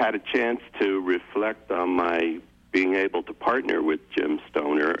 I've had a chance to reflect on my being able to partner with Jim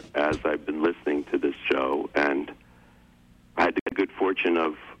Stoner as I've been listening to this show. And I had the good fortune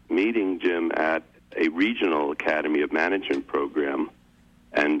of meeting Jim at a regional Academy of Management program.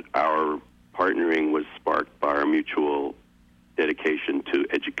 And our partnering was sparked by our mutual dedication to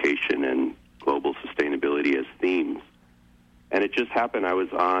education and global sustainability as themes. And it just happened I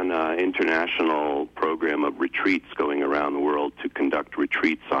was on an international program of retreats going around the world to conduct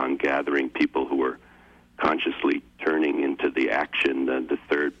retreats on gathering people who were consciously turning into the action, the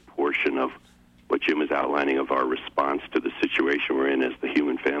third portion of what Jim is outlining of our response to the situation we're in as the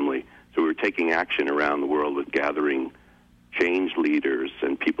human family. So we were taking action around the world with gathering change leaders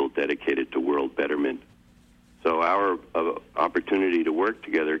and people dedicated to world betterment. So our opportunity to work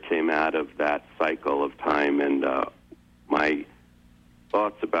together came out of that cycle of time, and my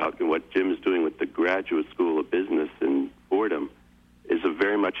thoughts about what Jim is doing with the Graduate School of Business in Fordham is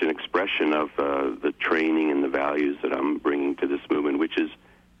very much an expression of the training and the values that I'm bringing to this movement, which is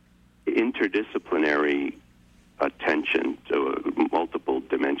interdisciplinary attention to multiple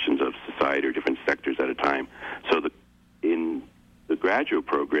dimensions of society or different sectors at a time. So in the graduate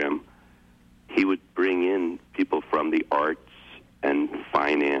program, he would bring in people from the arts and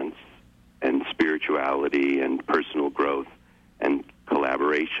finance and spirituality and personal growth and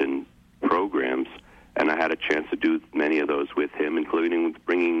collaboration programs. And I had a chance to do many of those with him, including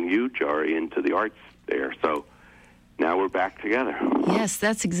bringing you, Jari, into the arts there. So now we're back together. Yes,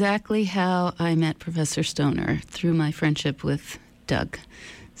 that's exactly how I met Professor Stoner, through my friendship with Doug.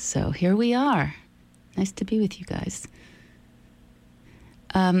 So here we are. Nice to be with you guys.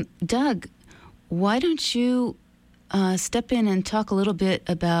 Doug, why don't you step in and talk a little bit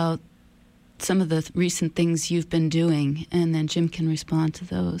about some of the recent things you've been doing, and then Jim can respond to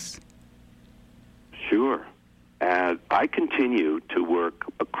those. Sure. I continue to work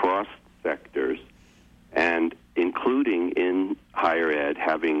across sectors, and including in higher ed,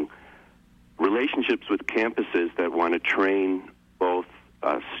 having relationships with campuses that want to train both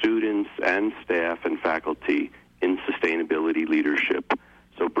students and staff and faculty in sustainability leadership.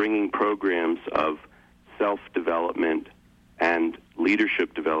 So bringing programs of self-development and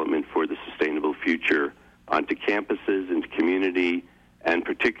leadership development for the sustainable future onto campuses, into community, and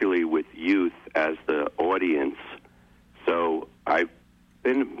particularly with youth as the audience. So I've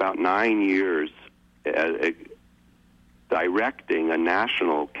been about 9 years directing a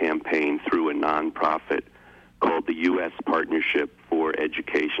national campaign through a nonprofit called the U.S. Partnership for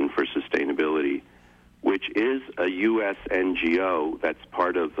Education for Sustainability, which is a U.S. NGO that's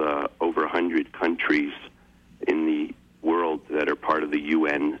part of over 100 countries in the world that are part of the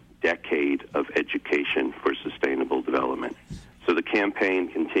UN Decade of Education for Sustainable Development. So the campaign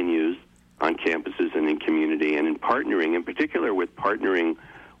continues on campuses and in community, and in partnering, in particular with partnering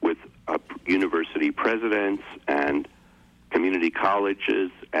with university presidents and community colleges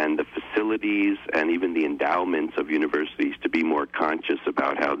and the facilities and even the endowments of universities to be more conscious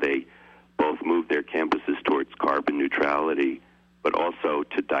about how they both move their campuses towards carbon neutrality, but also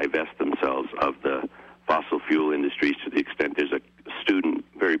to divest themselves of the fossil fuel industries to the extent there's a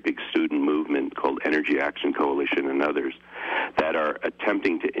very big student movement called Energy Action Coalition and others that are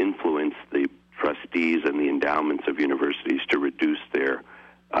attempting to influence the trustees and the endowments of universities to reduce their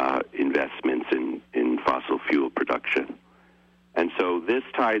investments in fossil fuel production. And so this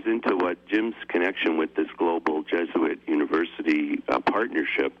ties into what Jim's connection with this global Jesuit university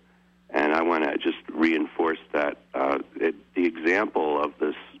partnership, and I want to just reinforce that the example of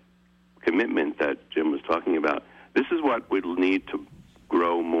this commitment that Jim was talking about, this is what we'll need to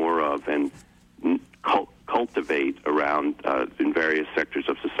grow more of and cultivate around in various sectors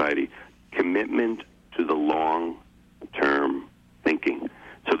of society, commitment to the long-term thinking.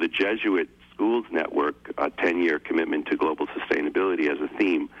 So the Jesuit Schools Network, a 10-year commitment to global sustainability as a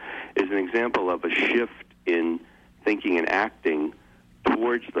theme, is an example of a shift in thinking and acting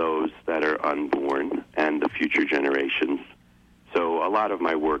towards those that are unborn and the future generations. So a lot of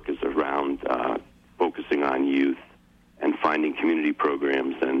my work is around focusing on youth and finding community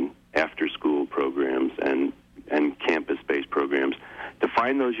programs and after-school programs and campus-based programs to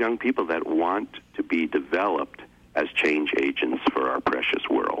find those young people that want to be developed as change agents for our precious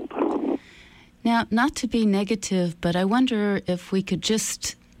world. Now, not to be negative, but I wonder if we could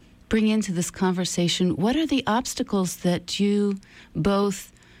just bring into this conversation, what are the obstacles that you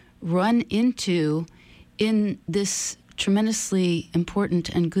both run into in this tremendously important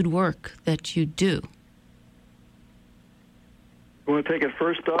and good work that you do? You want to take it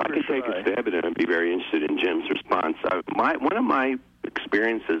first, Doug? I can take a stab at it and be very interested in Jim's response. One of my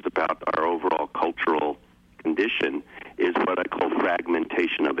experiences about our overall cultural condition is what I call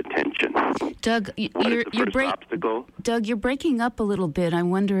fragmentation of attention. Doug, Doug, you're breaking up a little bit. I'm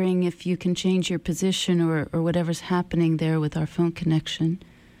wondering if you can change your position or whatever's happening there with our phone connection.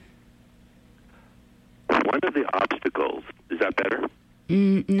 One of the obstacles, is that better?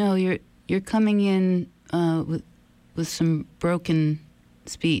 No, you're coming in with some broken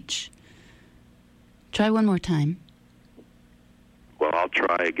speech. Try one more time. Well, I'll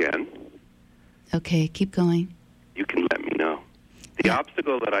try again. Okay, keep going. You can let me know. The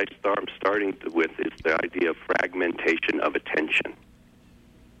obstacle that I'm starting with is the idea of fragmentation of attention.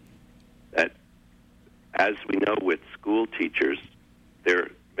 That, as we know with school teachers, there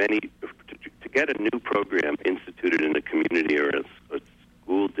are many, to get a new program instituted in a community or a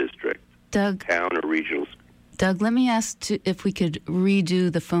school district, Doug, town or regional school. Doug, let me ask if we could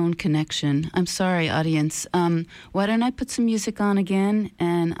redo the phone connection. I'm sorry, audience. Why don't I put some music on again,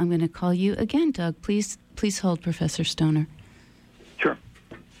 and I'm going to call you again, Doug. Please hold, Professor Stoner. Sure.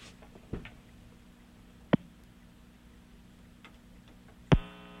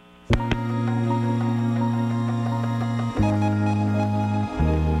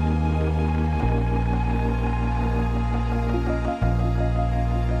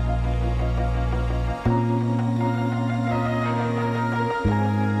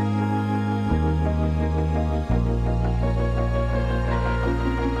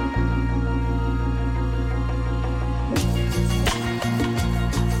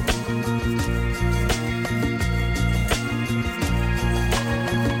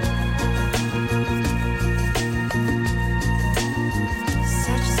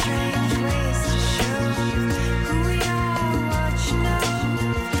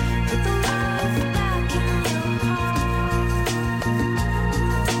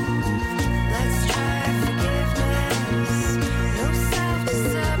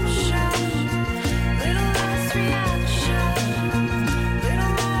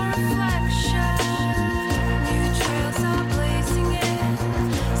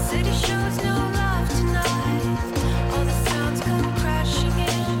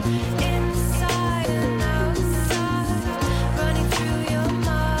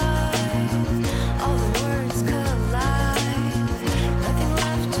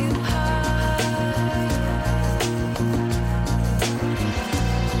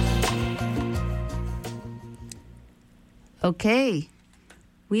 Okay,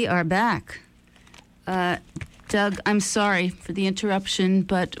 we are back. Doug, I'm sorry for the interruption,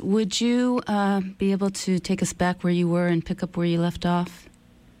 but would you be able to take us back where you were and pick up where you left off?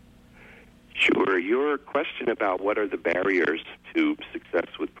 Sure. Your question about what are the barriers to success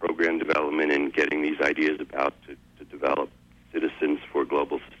with program development and getting these ideas about to develop citizens for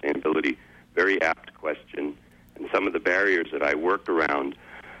global sustainability, very apt question. And some of the barriers that I work around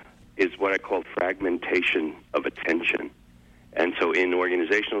is what I call fragmentation of attention. And so in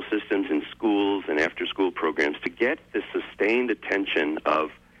organizational systems, in schools and after-school programs, to get the sustained attention of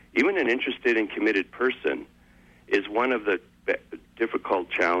even an interested and committed person is one of the difficult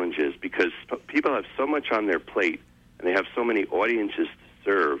challenges, because people have so much on their plate and they have so many audiences to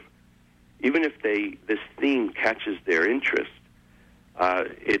serve. Even if this theme catches their interest,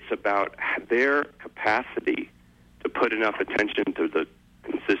 it's about their capacity to put enough attention to the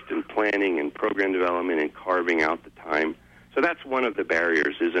consistent planning and program development and carving out the time. So that's one of the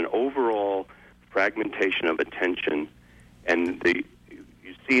barriers, is an overall fragmentation of attention. And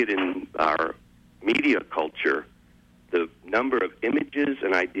you see it in our media culture. The number of images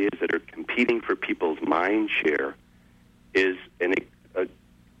and ideas that are competing for people's mind share is a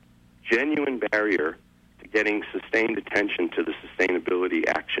genuine barrier to getting sustained attention to the sustainability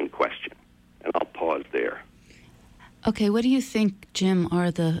action question. And I'll pause there. Okay, what do you think, Jim,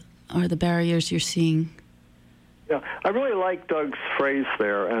 are the barriers you're seeing? Yeah, I really like Doug's phrase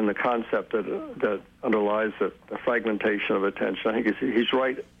there and the concept that underlies the fragmentation of attention. I think he's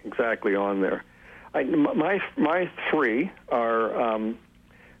right exactly on there. My three are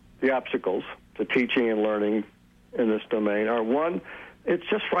the obstacles to teaching and learning in this domain are, one, it's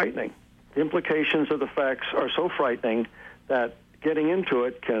just frightening. The implications of the facts are so frightening that getting into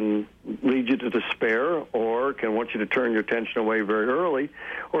it can lead you to despair, or can want you to turn your attention away very early,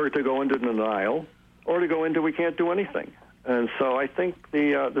 or to go into denial, or to go into we can't do anything. And so I think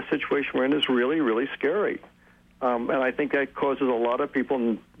the situation we're in is really, really scary. And I think that causes a lot of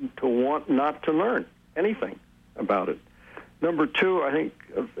people to want not to learn anything about it. Number two, I think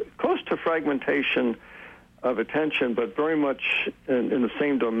close to fragmentation of attention, but very much in the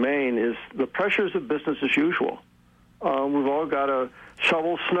same domain, is the pressures of business as usual. We've all got to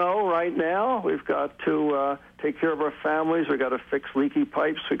shovel snow right now. We've got to take care of our families. We've got to fix leaky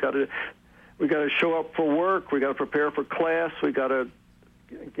pipes. We got to show up for work. We got to prepare for class. We got to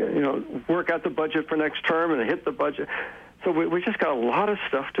work out the budget for next term and hit the budget. So we just got a lot of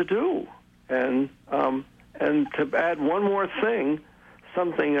stuff to do. And to add one more thing,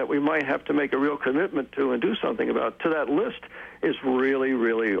 something that we might have to make a real commitment to and do something about to that list, is really,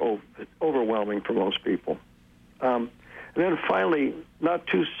 really overwhelming for most people. And then finally, not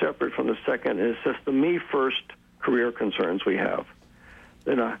too separate from the second, is just the me-first career concerns we have.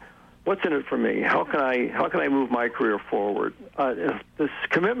 What's in it for me? How can I move my career forward? This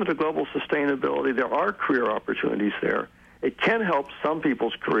commitment to global sustainability, there are career opportunities there. It can help some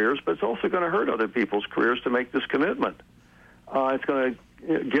people's careers, but it's also going to hurt other people's careers to make this commitment. It's going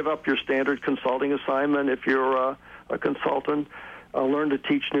to give up your standard consulting assignment if you're a consultant. Learn to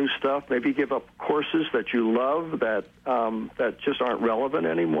teach new stuff. Maybe give up courses that you love that just aren't relevant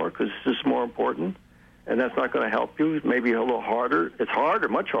anymore because this is more important. And that's not going to help you. Maybe a little harder. It's harder,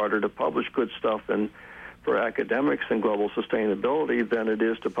 much harder, to publish good stuff for academics in global sustainability than it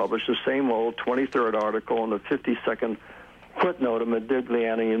is to publish the same old 23rd article and the 52nd footnote of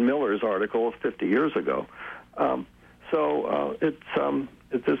Modigliani and Miller's article 50 years ago.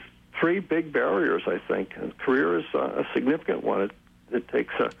 It's just three big barriers, I think. And career is a significant one. It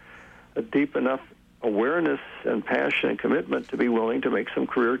takes a deep enough awareness and passion and commitment to be willing to make some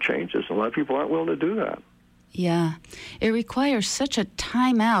career changes. A lot of people aren't willing to do that. Yeah. It requires such a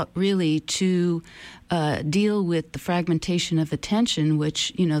time out, really, to deal with the fragmentation of attention,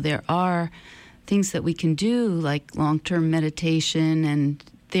 which, there are things that we can do, like long-term meditation and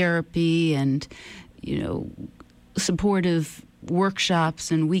therapy and, supportive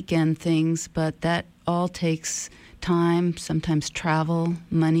workshops and weekend things, but that all takes time, sometimes travel,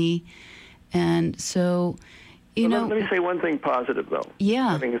 money. And so, Let me say one thing positive, though.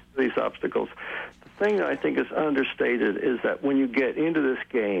 Yeah. Having these obstacles. The thing that I think is understated is that when you get into this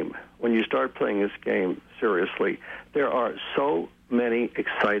game, when you start playing this game seriously, there are so many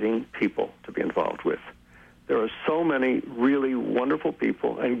exciting people to be involved with. There are so many really wonderful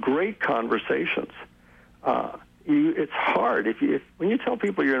people and great conversations. It's hard when you tell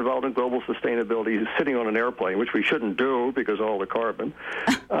people you're involved in global sustainability, sitting on an airplane, which we shouldn't do because of all the carbon.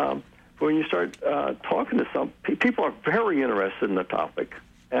 But when you start talking to some people, are very interested in the topic,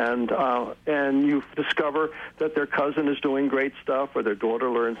 and you discover that their cousin is doing great stuff, or their daughter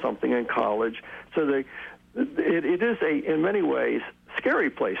learned something in college. So it is in many ways scary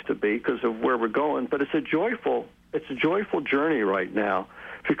place to be because of where we're going, but it's a joyful journey right now,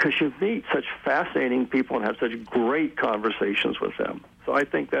 because you meet such fascinating people and have such great conversations with them. So I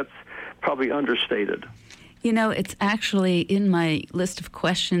think that's probably understated. It's actually in my list of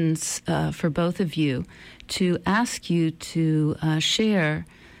questions for both of you to ask you to share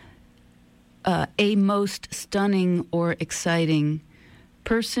a most stunning or exciting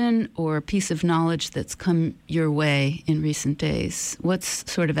person or piece of knowledge that's come your way in recent days.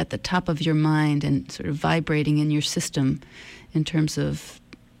 What's sort of at the top of your mind and sort of vibrating in your system in terms of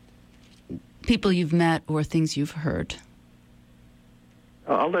people you've met or things you've heard?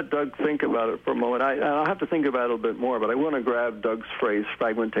 I'll let Doug think about it for a moment. I'll have to think about it a little bit more, but I want to grab Doug's phrase,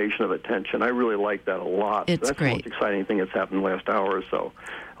 fragmentation of attention. I really like that a lot. That's great. The most exciting thing that's happened in the last hour or so.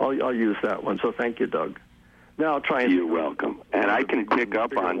 I'll use that one. So thank you, Doug. Now I'll try and... You're welcome. And I can pick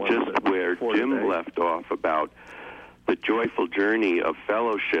up on just where Jim left off about the joyful journey of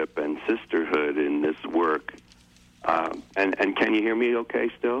fellowship and sisterhood in this work. And can you hear me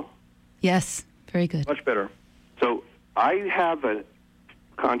okay still? Yes, very good. Much better. So I have a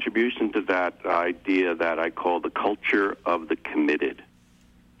contribution to that idea that I call the culture of the committed.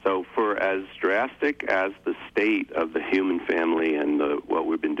 So for as drastic as the state of the human family and what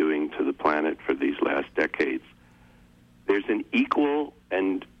we've been doing to the planet for these last decades, there's an equal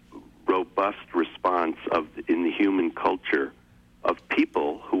and robust response in the human culture of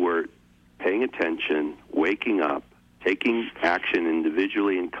people who are paying attention, waking up, taking action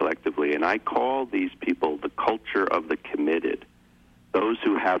individually and collectively. And I call these people the culture of the committed, those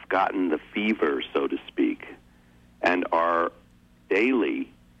who have gotten the fever, so to speak, and are daily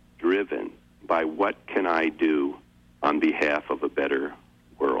driven by what can I do on behalf of a better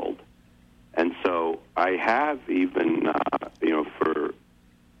world. And so I have even, for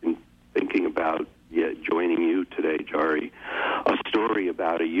thinking about joining you today, Jari, a story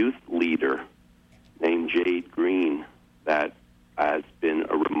about a youth leader named Jade Green that has been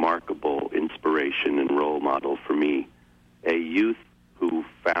a remarkable inspiration and role model for me. A youth who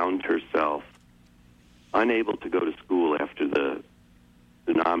found herself unable to go to school after the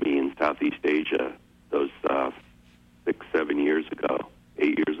tsunami in Southeast Asia, those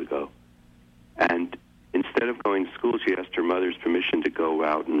 8 years ago. And instead of going to school, she asked her mother's permission to go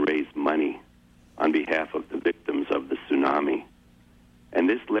out and raise money on behalf of the victims of the tsunami. And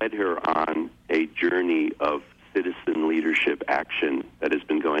this led her on a journey of citizen leadership action that has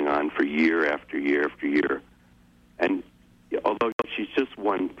been going on for year after year after year. And although she's just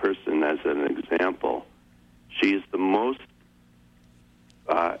one person as an example, she is the most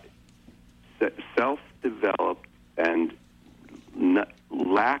self-developed and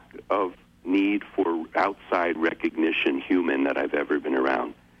lack of need for outside recognition human that I've ever been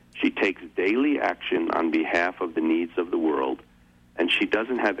around. She takes daily action on behalf of the needs of the world, and she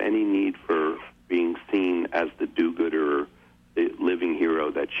doesn't have any need for being seen as the do-gooder, the living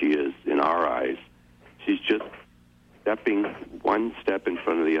hero that she is in our eyes. She's just stepping one step in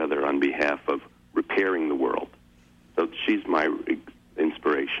front of the other on behalf of repairing the world. So she's my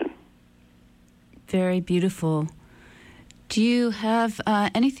inspiration. Very beautiful. Do you have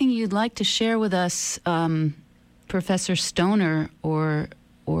anything you'd like to share with us, Professor Stoner, or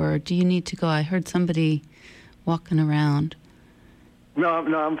do you need to go? I heard somebody walking around. No,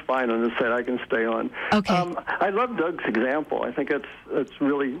 I'm fine on this side. I can stay on. Okay. I love Doug's example. I think it's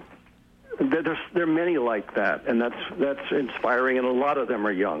really, there are many like that, and that's inspiring, and a lot of them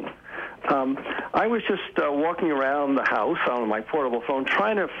are young. I was just walking around the house on my portable phone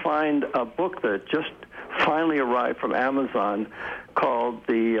trying to find a book that just finally arrived from Amazon called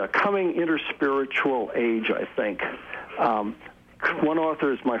The Coming Interspiritual Age, I think. One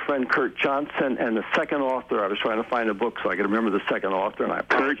author is my friend Kurt Johnson, and the second author, I was trying to find a book so I could remember the second author, and I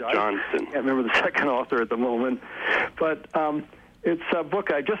apologize. Kurt Johnson. I can't remember the second author at the moment. But it's a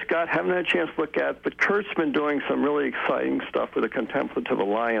book I just haven't had a chance to look at, but Kurt's been doing some really exciting stuff with the Contemplative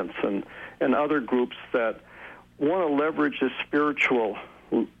Alliance and other groups that want to leverage the spiritual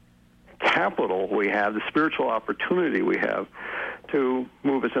capital we have, the spiritual opportunity we have to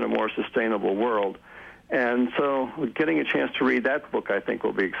move us in a more sustainable world. And so getting a chance to read that book, I think,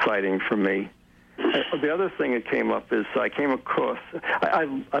 will be exciting for me. The other thing that came up is I came across, I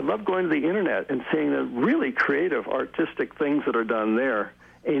love going to the Internet and seeing the really creative, artistic things that are done there.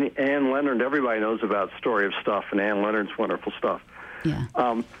 Ann Leonard, everybody knows about Story of Stuff, and Ann Leonard's wonderful stuff. Yeah.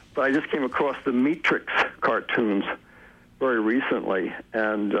 But I just came across the Matrix cartoons very recently,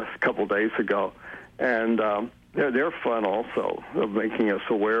 and a couple days ago. And they're fun also, of making us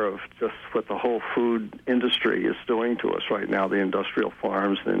aware of just what the whole food industry is doing to us right now, the industrial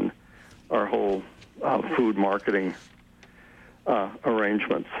farms and our whole food marketing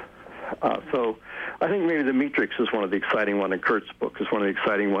arrangements. So I think maybe the Matrix is one of the exciting ones, and Kurt's book is one of the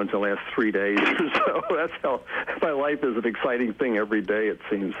exciting ones in the last 3 days or so. That's how my life is an exciting thing every day, it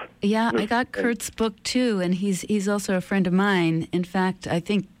seems. Yeah, I got Kurt's book too, and he's also a friend of mine. In fact, I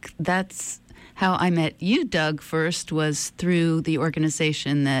think that's how I met you, Doug, first, was through the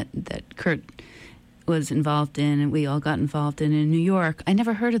organization that Kurt was involved in, and we all got involved in New York. I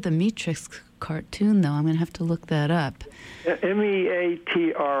never heard of the Matrix cartoon, though. I'm going to have to look that up. Matrix,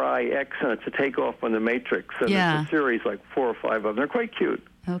 and it's a takeoff on the Matrix. And yeah. It's a series, like 4 or 5 of them. They're quite cute.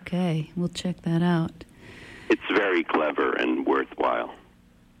 Okay, we'll check that out. It's very clever and worthwhile.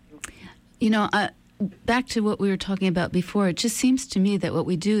 You know, back to what we were talking about before, it just seems to me that what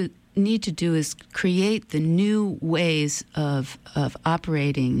we need to do is create the new ways of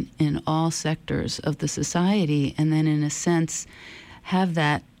operating in all sectors of the society, and then in a sense have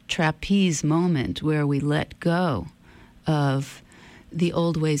that trapeze moment where we let go of the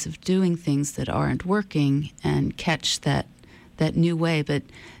old ways of doing things that aren't working and catch that new way. But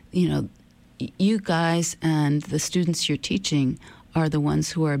you know, you guys and the students you're teaching are the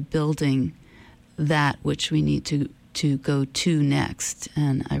ones who are building that which we need to go to next,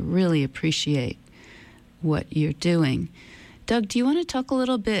 and I really appreciate what you're doing. Doug, do you want to talk a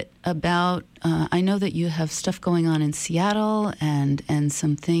little bit about, I know that you have stuff going on in Seattle and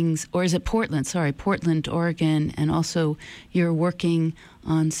some things, or is it Portland? Sorry, Portland, Oregon, and also you're working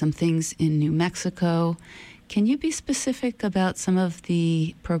on some things in New Mexico. Can you be specific about some of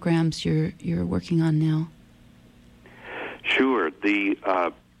the programs you're working on now? Sure.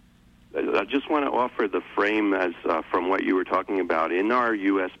 I just want to offer the frame as from what you were talking about. In our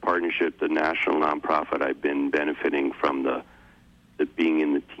U.S. partnership, the national nonprofit I've been benefiting from the being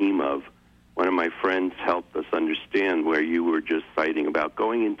in the team of, one of my friends helped us understand where you were just citing about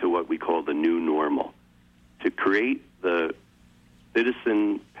going into what we call the new normal, to create the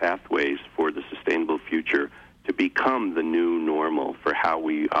citizen pathways for the sustainable future to become the new normal for how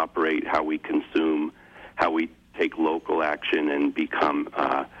we operate, how we consume, how we take local action and become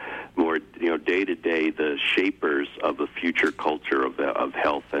more, day to day, the shapers of the future culture of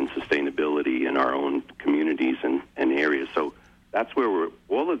health and sustainability in our own communities and areas. So that's where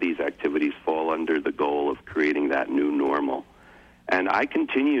all of these activities fall under the goal of creating that new normal. And I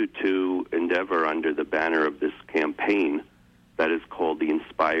continue to endeavor under the banner of this campaign that is called the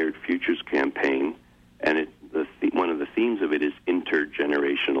Inspired Futures Campaign, and one of the themes of it is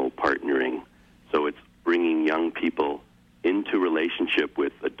intergenerational partnering. So it's bringing young people into relationship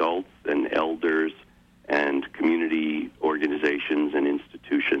with adults and elders and community organizations and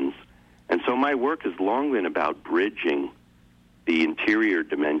institutions. And so my work has long been about bridging the interior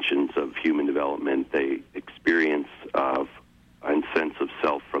dimensions of human development, the experience of and sense of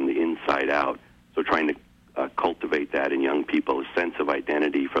self from the inside out. So trying to cultivate that in young people, a sense of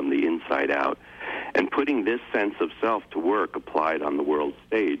identity from the inside out, and putting this sense of self to work applied on the world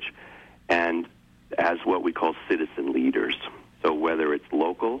stage and as what we call citizen leaders. So whether it's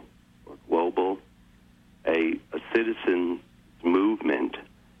local or global, a citizen movement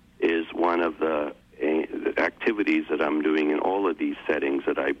is one of the activities that I'm doing in all of these settings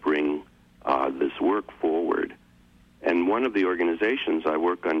that I bring this work forward. And one of the organizations I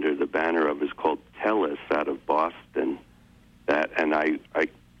work under the banner of is called TELUS out of Boston. And I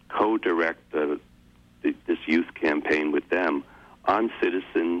co-direct this youth campaign with them on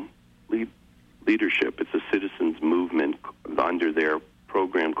citizen leadership. It's a citizens movement under their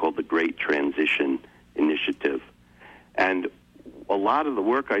program called the Great Transition Initiative. And a lot of the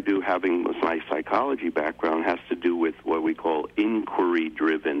work I do, having my psychology background, has to do with what we call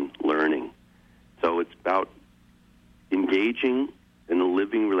inquiry-driven learning. So it's about engaging in a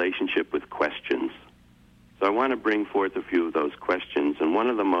living relationship with questions. So I want to bring forth a few of those questions. And one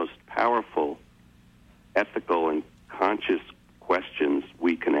of the most powerful ethical and conscious questions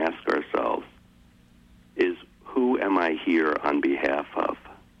we can ask ourselves is, who am I here on behalf of?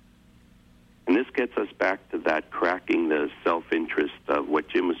 And this gets us back to that cracking the self-interest of what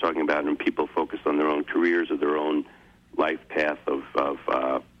Jim was talking about, and people focus on their own careers or their own life path of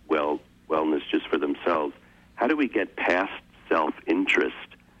wellness just for themselves. How do we get past self-interest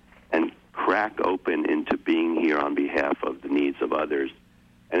and crack open into being here on behalf of the needs of others?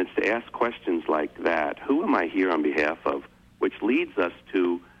 And it's to ask questions like that. Who am I here on behalf of? Which leads us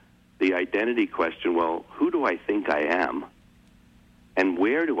to the identity question. Well, who do I think I am? And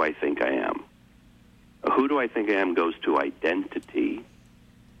where do I think I am? Who do I think I am goes to identity.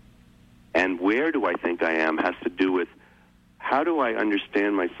 And where do I think I am has to do with how do I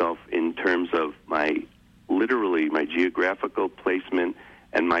understand myself in terms of literally my geographical placement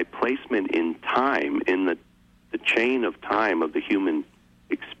and my placement in time, in the chain of time of the human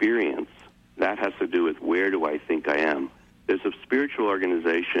experience. That has to do with where do I think I am. There's a spiritual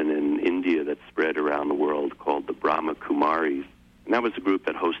organization in India that's spread around the world called the Brahma Kumaris. And that was a group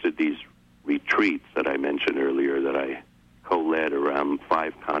that hosted these retreats that I mentioned earlier that I co-led around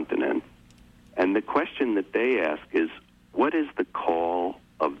 5 continents. And the question that they ask is, what is the call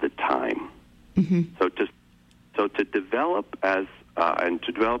of the time? Mm-hmm. So to develop and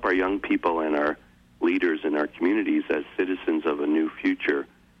to develop our young people and our leaders in our communities as citizens of a new future,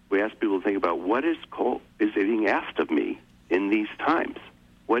 we ask people to think about what is being asked of me in these times.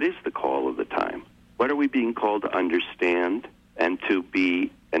 What is the call of the time? What are we being called to understand and to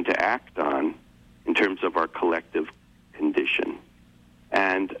act on in terms of our collective condition?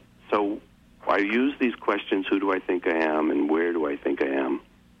 And so I use these questions, who do I think I am and where do I think I am?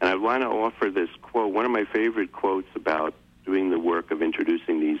 And I want to offer this quote. One of my favorite quotes about doing the work of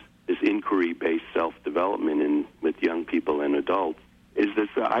introducing this inquiry-based self-development with young people and adults is this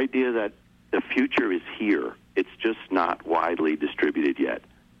idea that the future is here. It's just not widely distributed yet.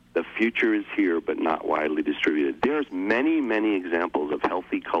 The future is here, but not widely distributed. There's many, many examples of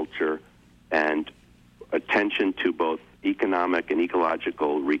healthy culture and attention to both economic and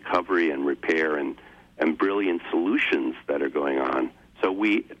ecological recovery and repair and brilliant solutions that are going on. So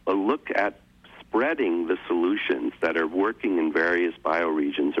we look at spreading the solutions that are working in various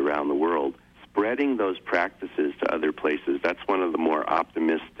bioregions around the world, spreading those practices to other places. That's one of the more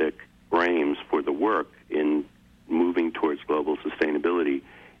optimistic frames for the work in moving towards global sustainability,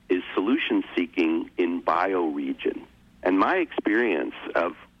 is solution seeking in bioregion. And my experience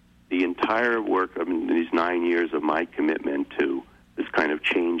of the entire work of these 9 years of my commitment to this kind of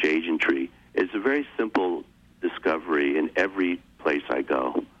change agentry is a very simple discovery in every place I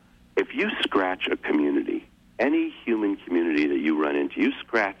go. If you scratch a community, any human community that you run into, you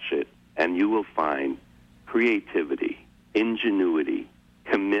scratch it and you will find creativity, ingenuity,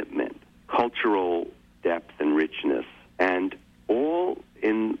 commitment, cultural depth and richness, and all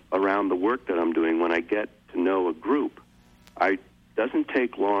in around the work that I'm doing. When I get to know a group, it doesn't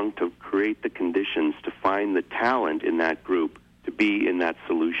take long to create the conditions to find the talent in that group to be in that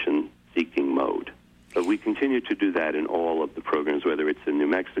solution-seeking mode. But we continue to do that in all of the programs, whether it's in New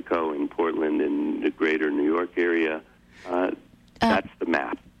Mexico, in Portland, in the greater New York area. That's the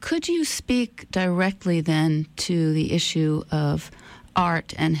map. Could you speak directly then to the issue of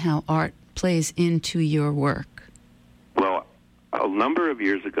art and how art plays into your work? Well, a number of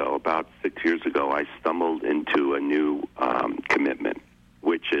years ago, about 6 years ago, I stumbled into a new commitment,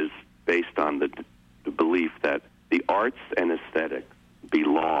 which is based on the belief that the arts and aesthetics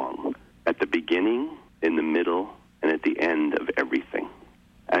belong at the beginning, in the middle, and at the end of everything.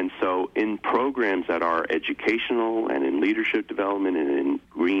 And so in programs that are educational and in leadership development and in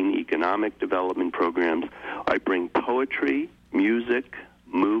green economic development programs, I bring poetry, music,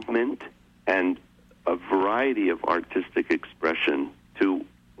 movement, and a variety of artistic expression to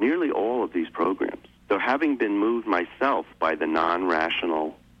nearly all of these programs. So having been moved myself by the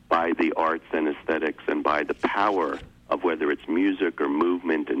non-rational, by the arts and aesthetics, and by the power of whether it's music or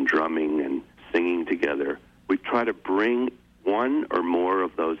movement and drumming and singing together, we try to bring one or more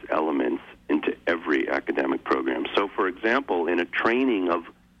of those elements into every academic program. So, for example, in a training of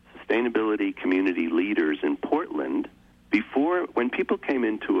sustainability community leaders in Portland, when people came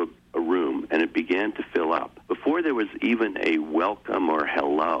into a room and it began to fill up, before there was even a welcome or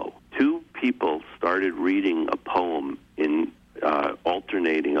hello, 2 people started reading a poem in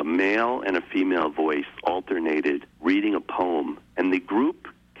alternating, a male and a female voice alternated reading a poem, and the group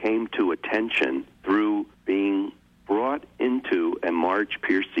came to attention through being brought into a Marge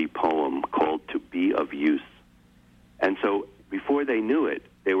Piercy poem called To Be of Use. And so before they knew it,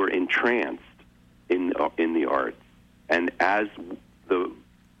 they were entranced in the arts. And as the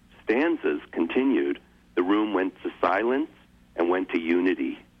stanzas continued, the room went to silence and went to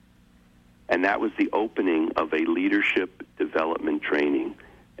unity. And that was the opening of a leadership development training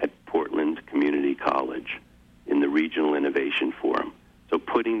at Portland Community College in the Regional Innovation Forum. So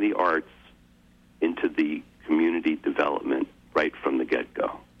putting the arts into the community development right from the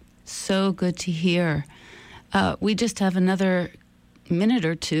get-go. So good to hear. We just have another minute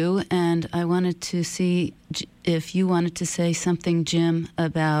or two, and I wanted to see if you wanted to say something, Jim,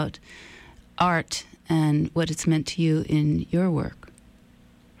 about art and what it's meant to you in your work.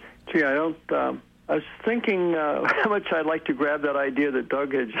 Gee, I was thinking how much I'd like to grab that idea that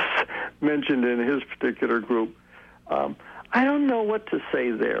Doug had just mentioned in his particular group. I don't know what to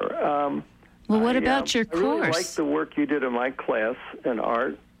say there. Well, what about your course? I really like the work you did in my class in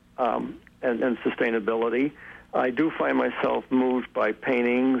art and sustainability. I do find myself moved by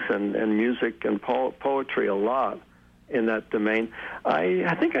paintings and music and poetry a lot in that domain.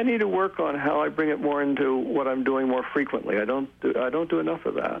 I think I need to work on how I bring it more into what I'm doing more frequently. I don't do enough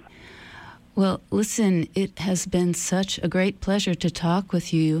of that. Well, listen, it has been such a great pleasure to talk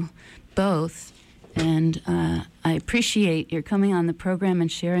with you both, and I appreciate your coming on the program and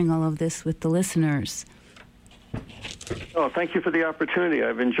sharing all of this with the listeners. Oh, thank you for the opportunity.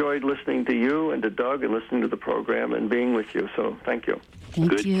 I've enjoyed listening to you and to Doug and listening to the program and being with you, so thank you.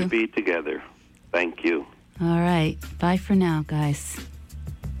 Thank you. Good to be together. Thank you. All right. Bye for now, guys.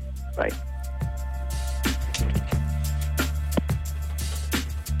 Bye.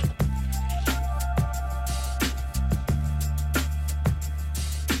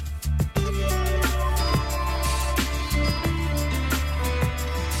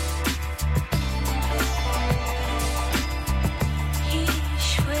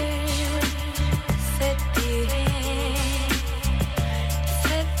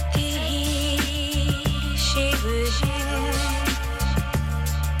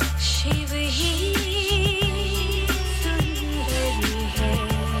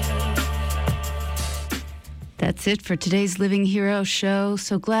 That's it for today's Living Hero show.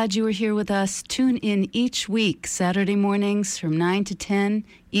 So glad you were here with us. Tune in each week, Saturday mornings from 9 to 10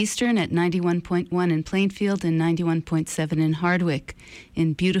 Eastern at 91.1 in Plainfield and 91.7 in Hardwick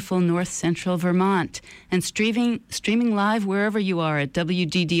in beautiful north central Vermont. And streaming live wherever you are at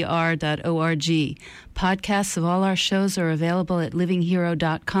wgdr.org. Podcasts of all our shows are available at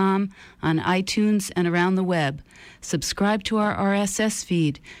livinghero.com, on iTunes, and around the web. Subscribe to our RSS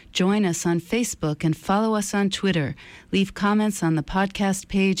feed. Join us on Facebook and follow us on Twitter. Leave comments on the podcast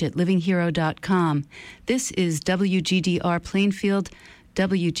page at livinghero.com. This is WGDR Plainfield,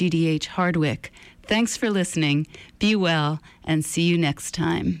 WGDH Hardwick. Thanks for listening. Be well, and see you next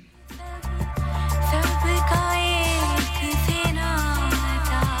time.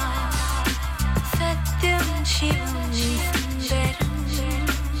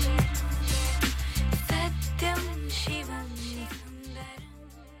 Shiva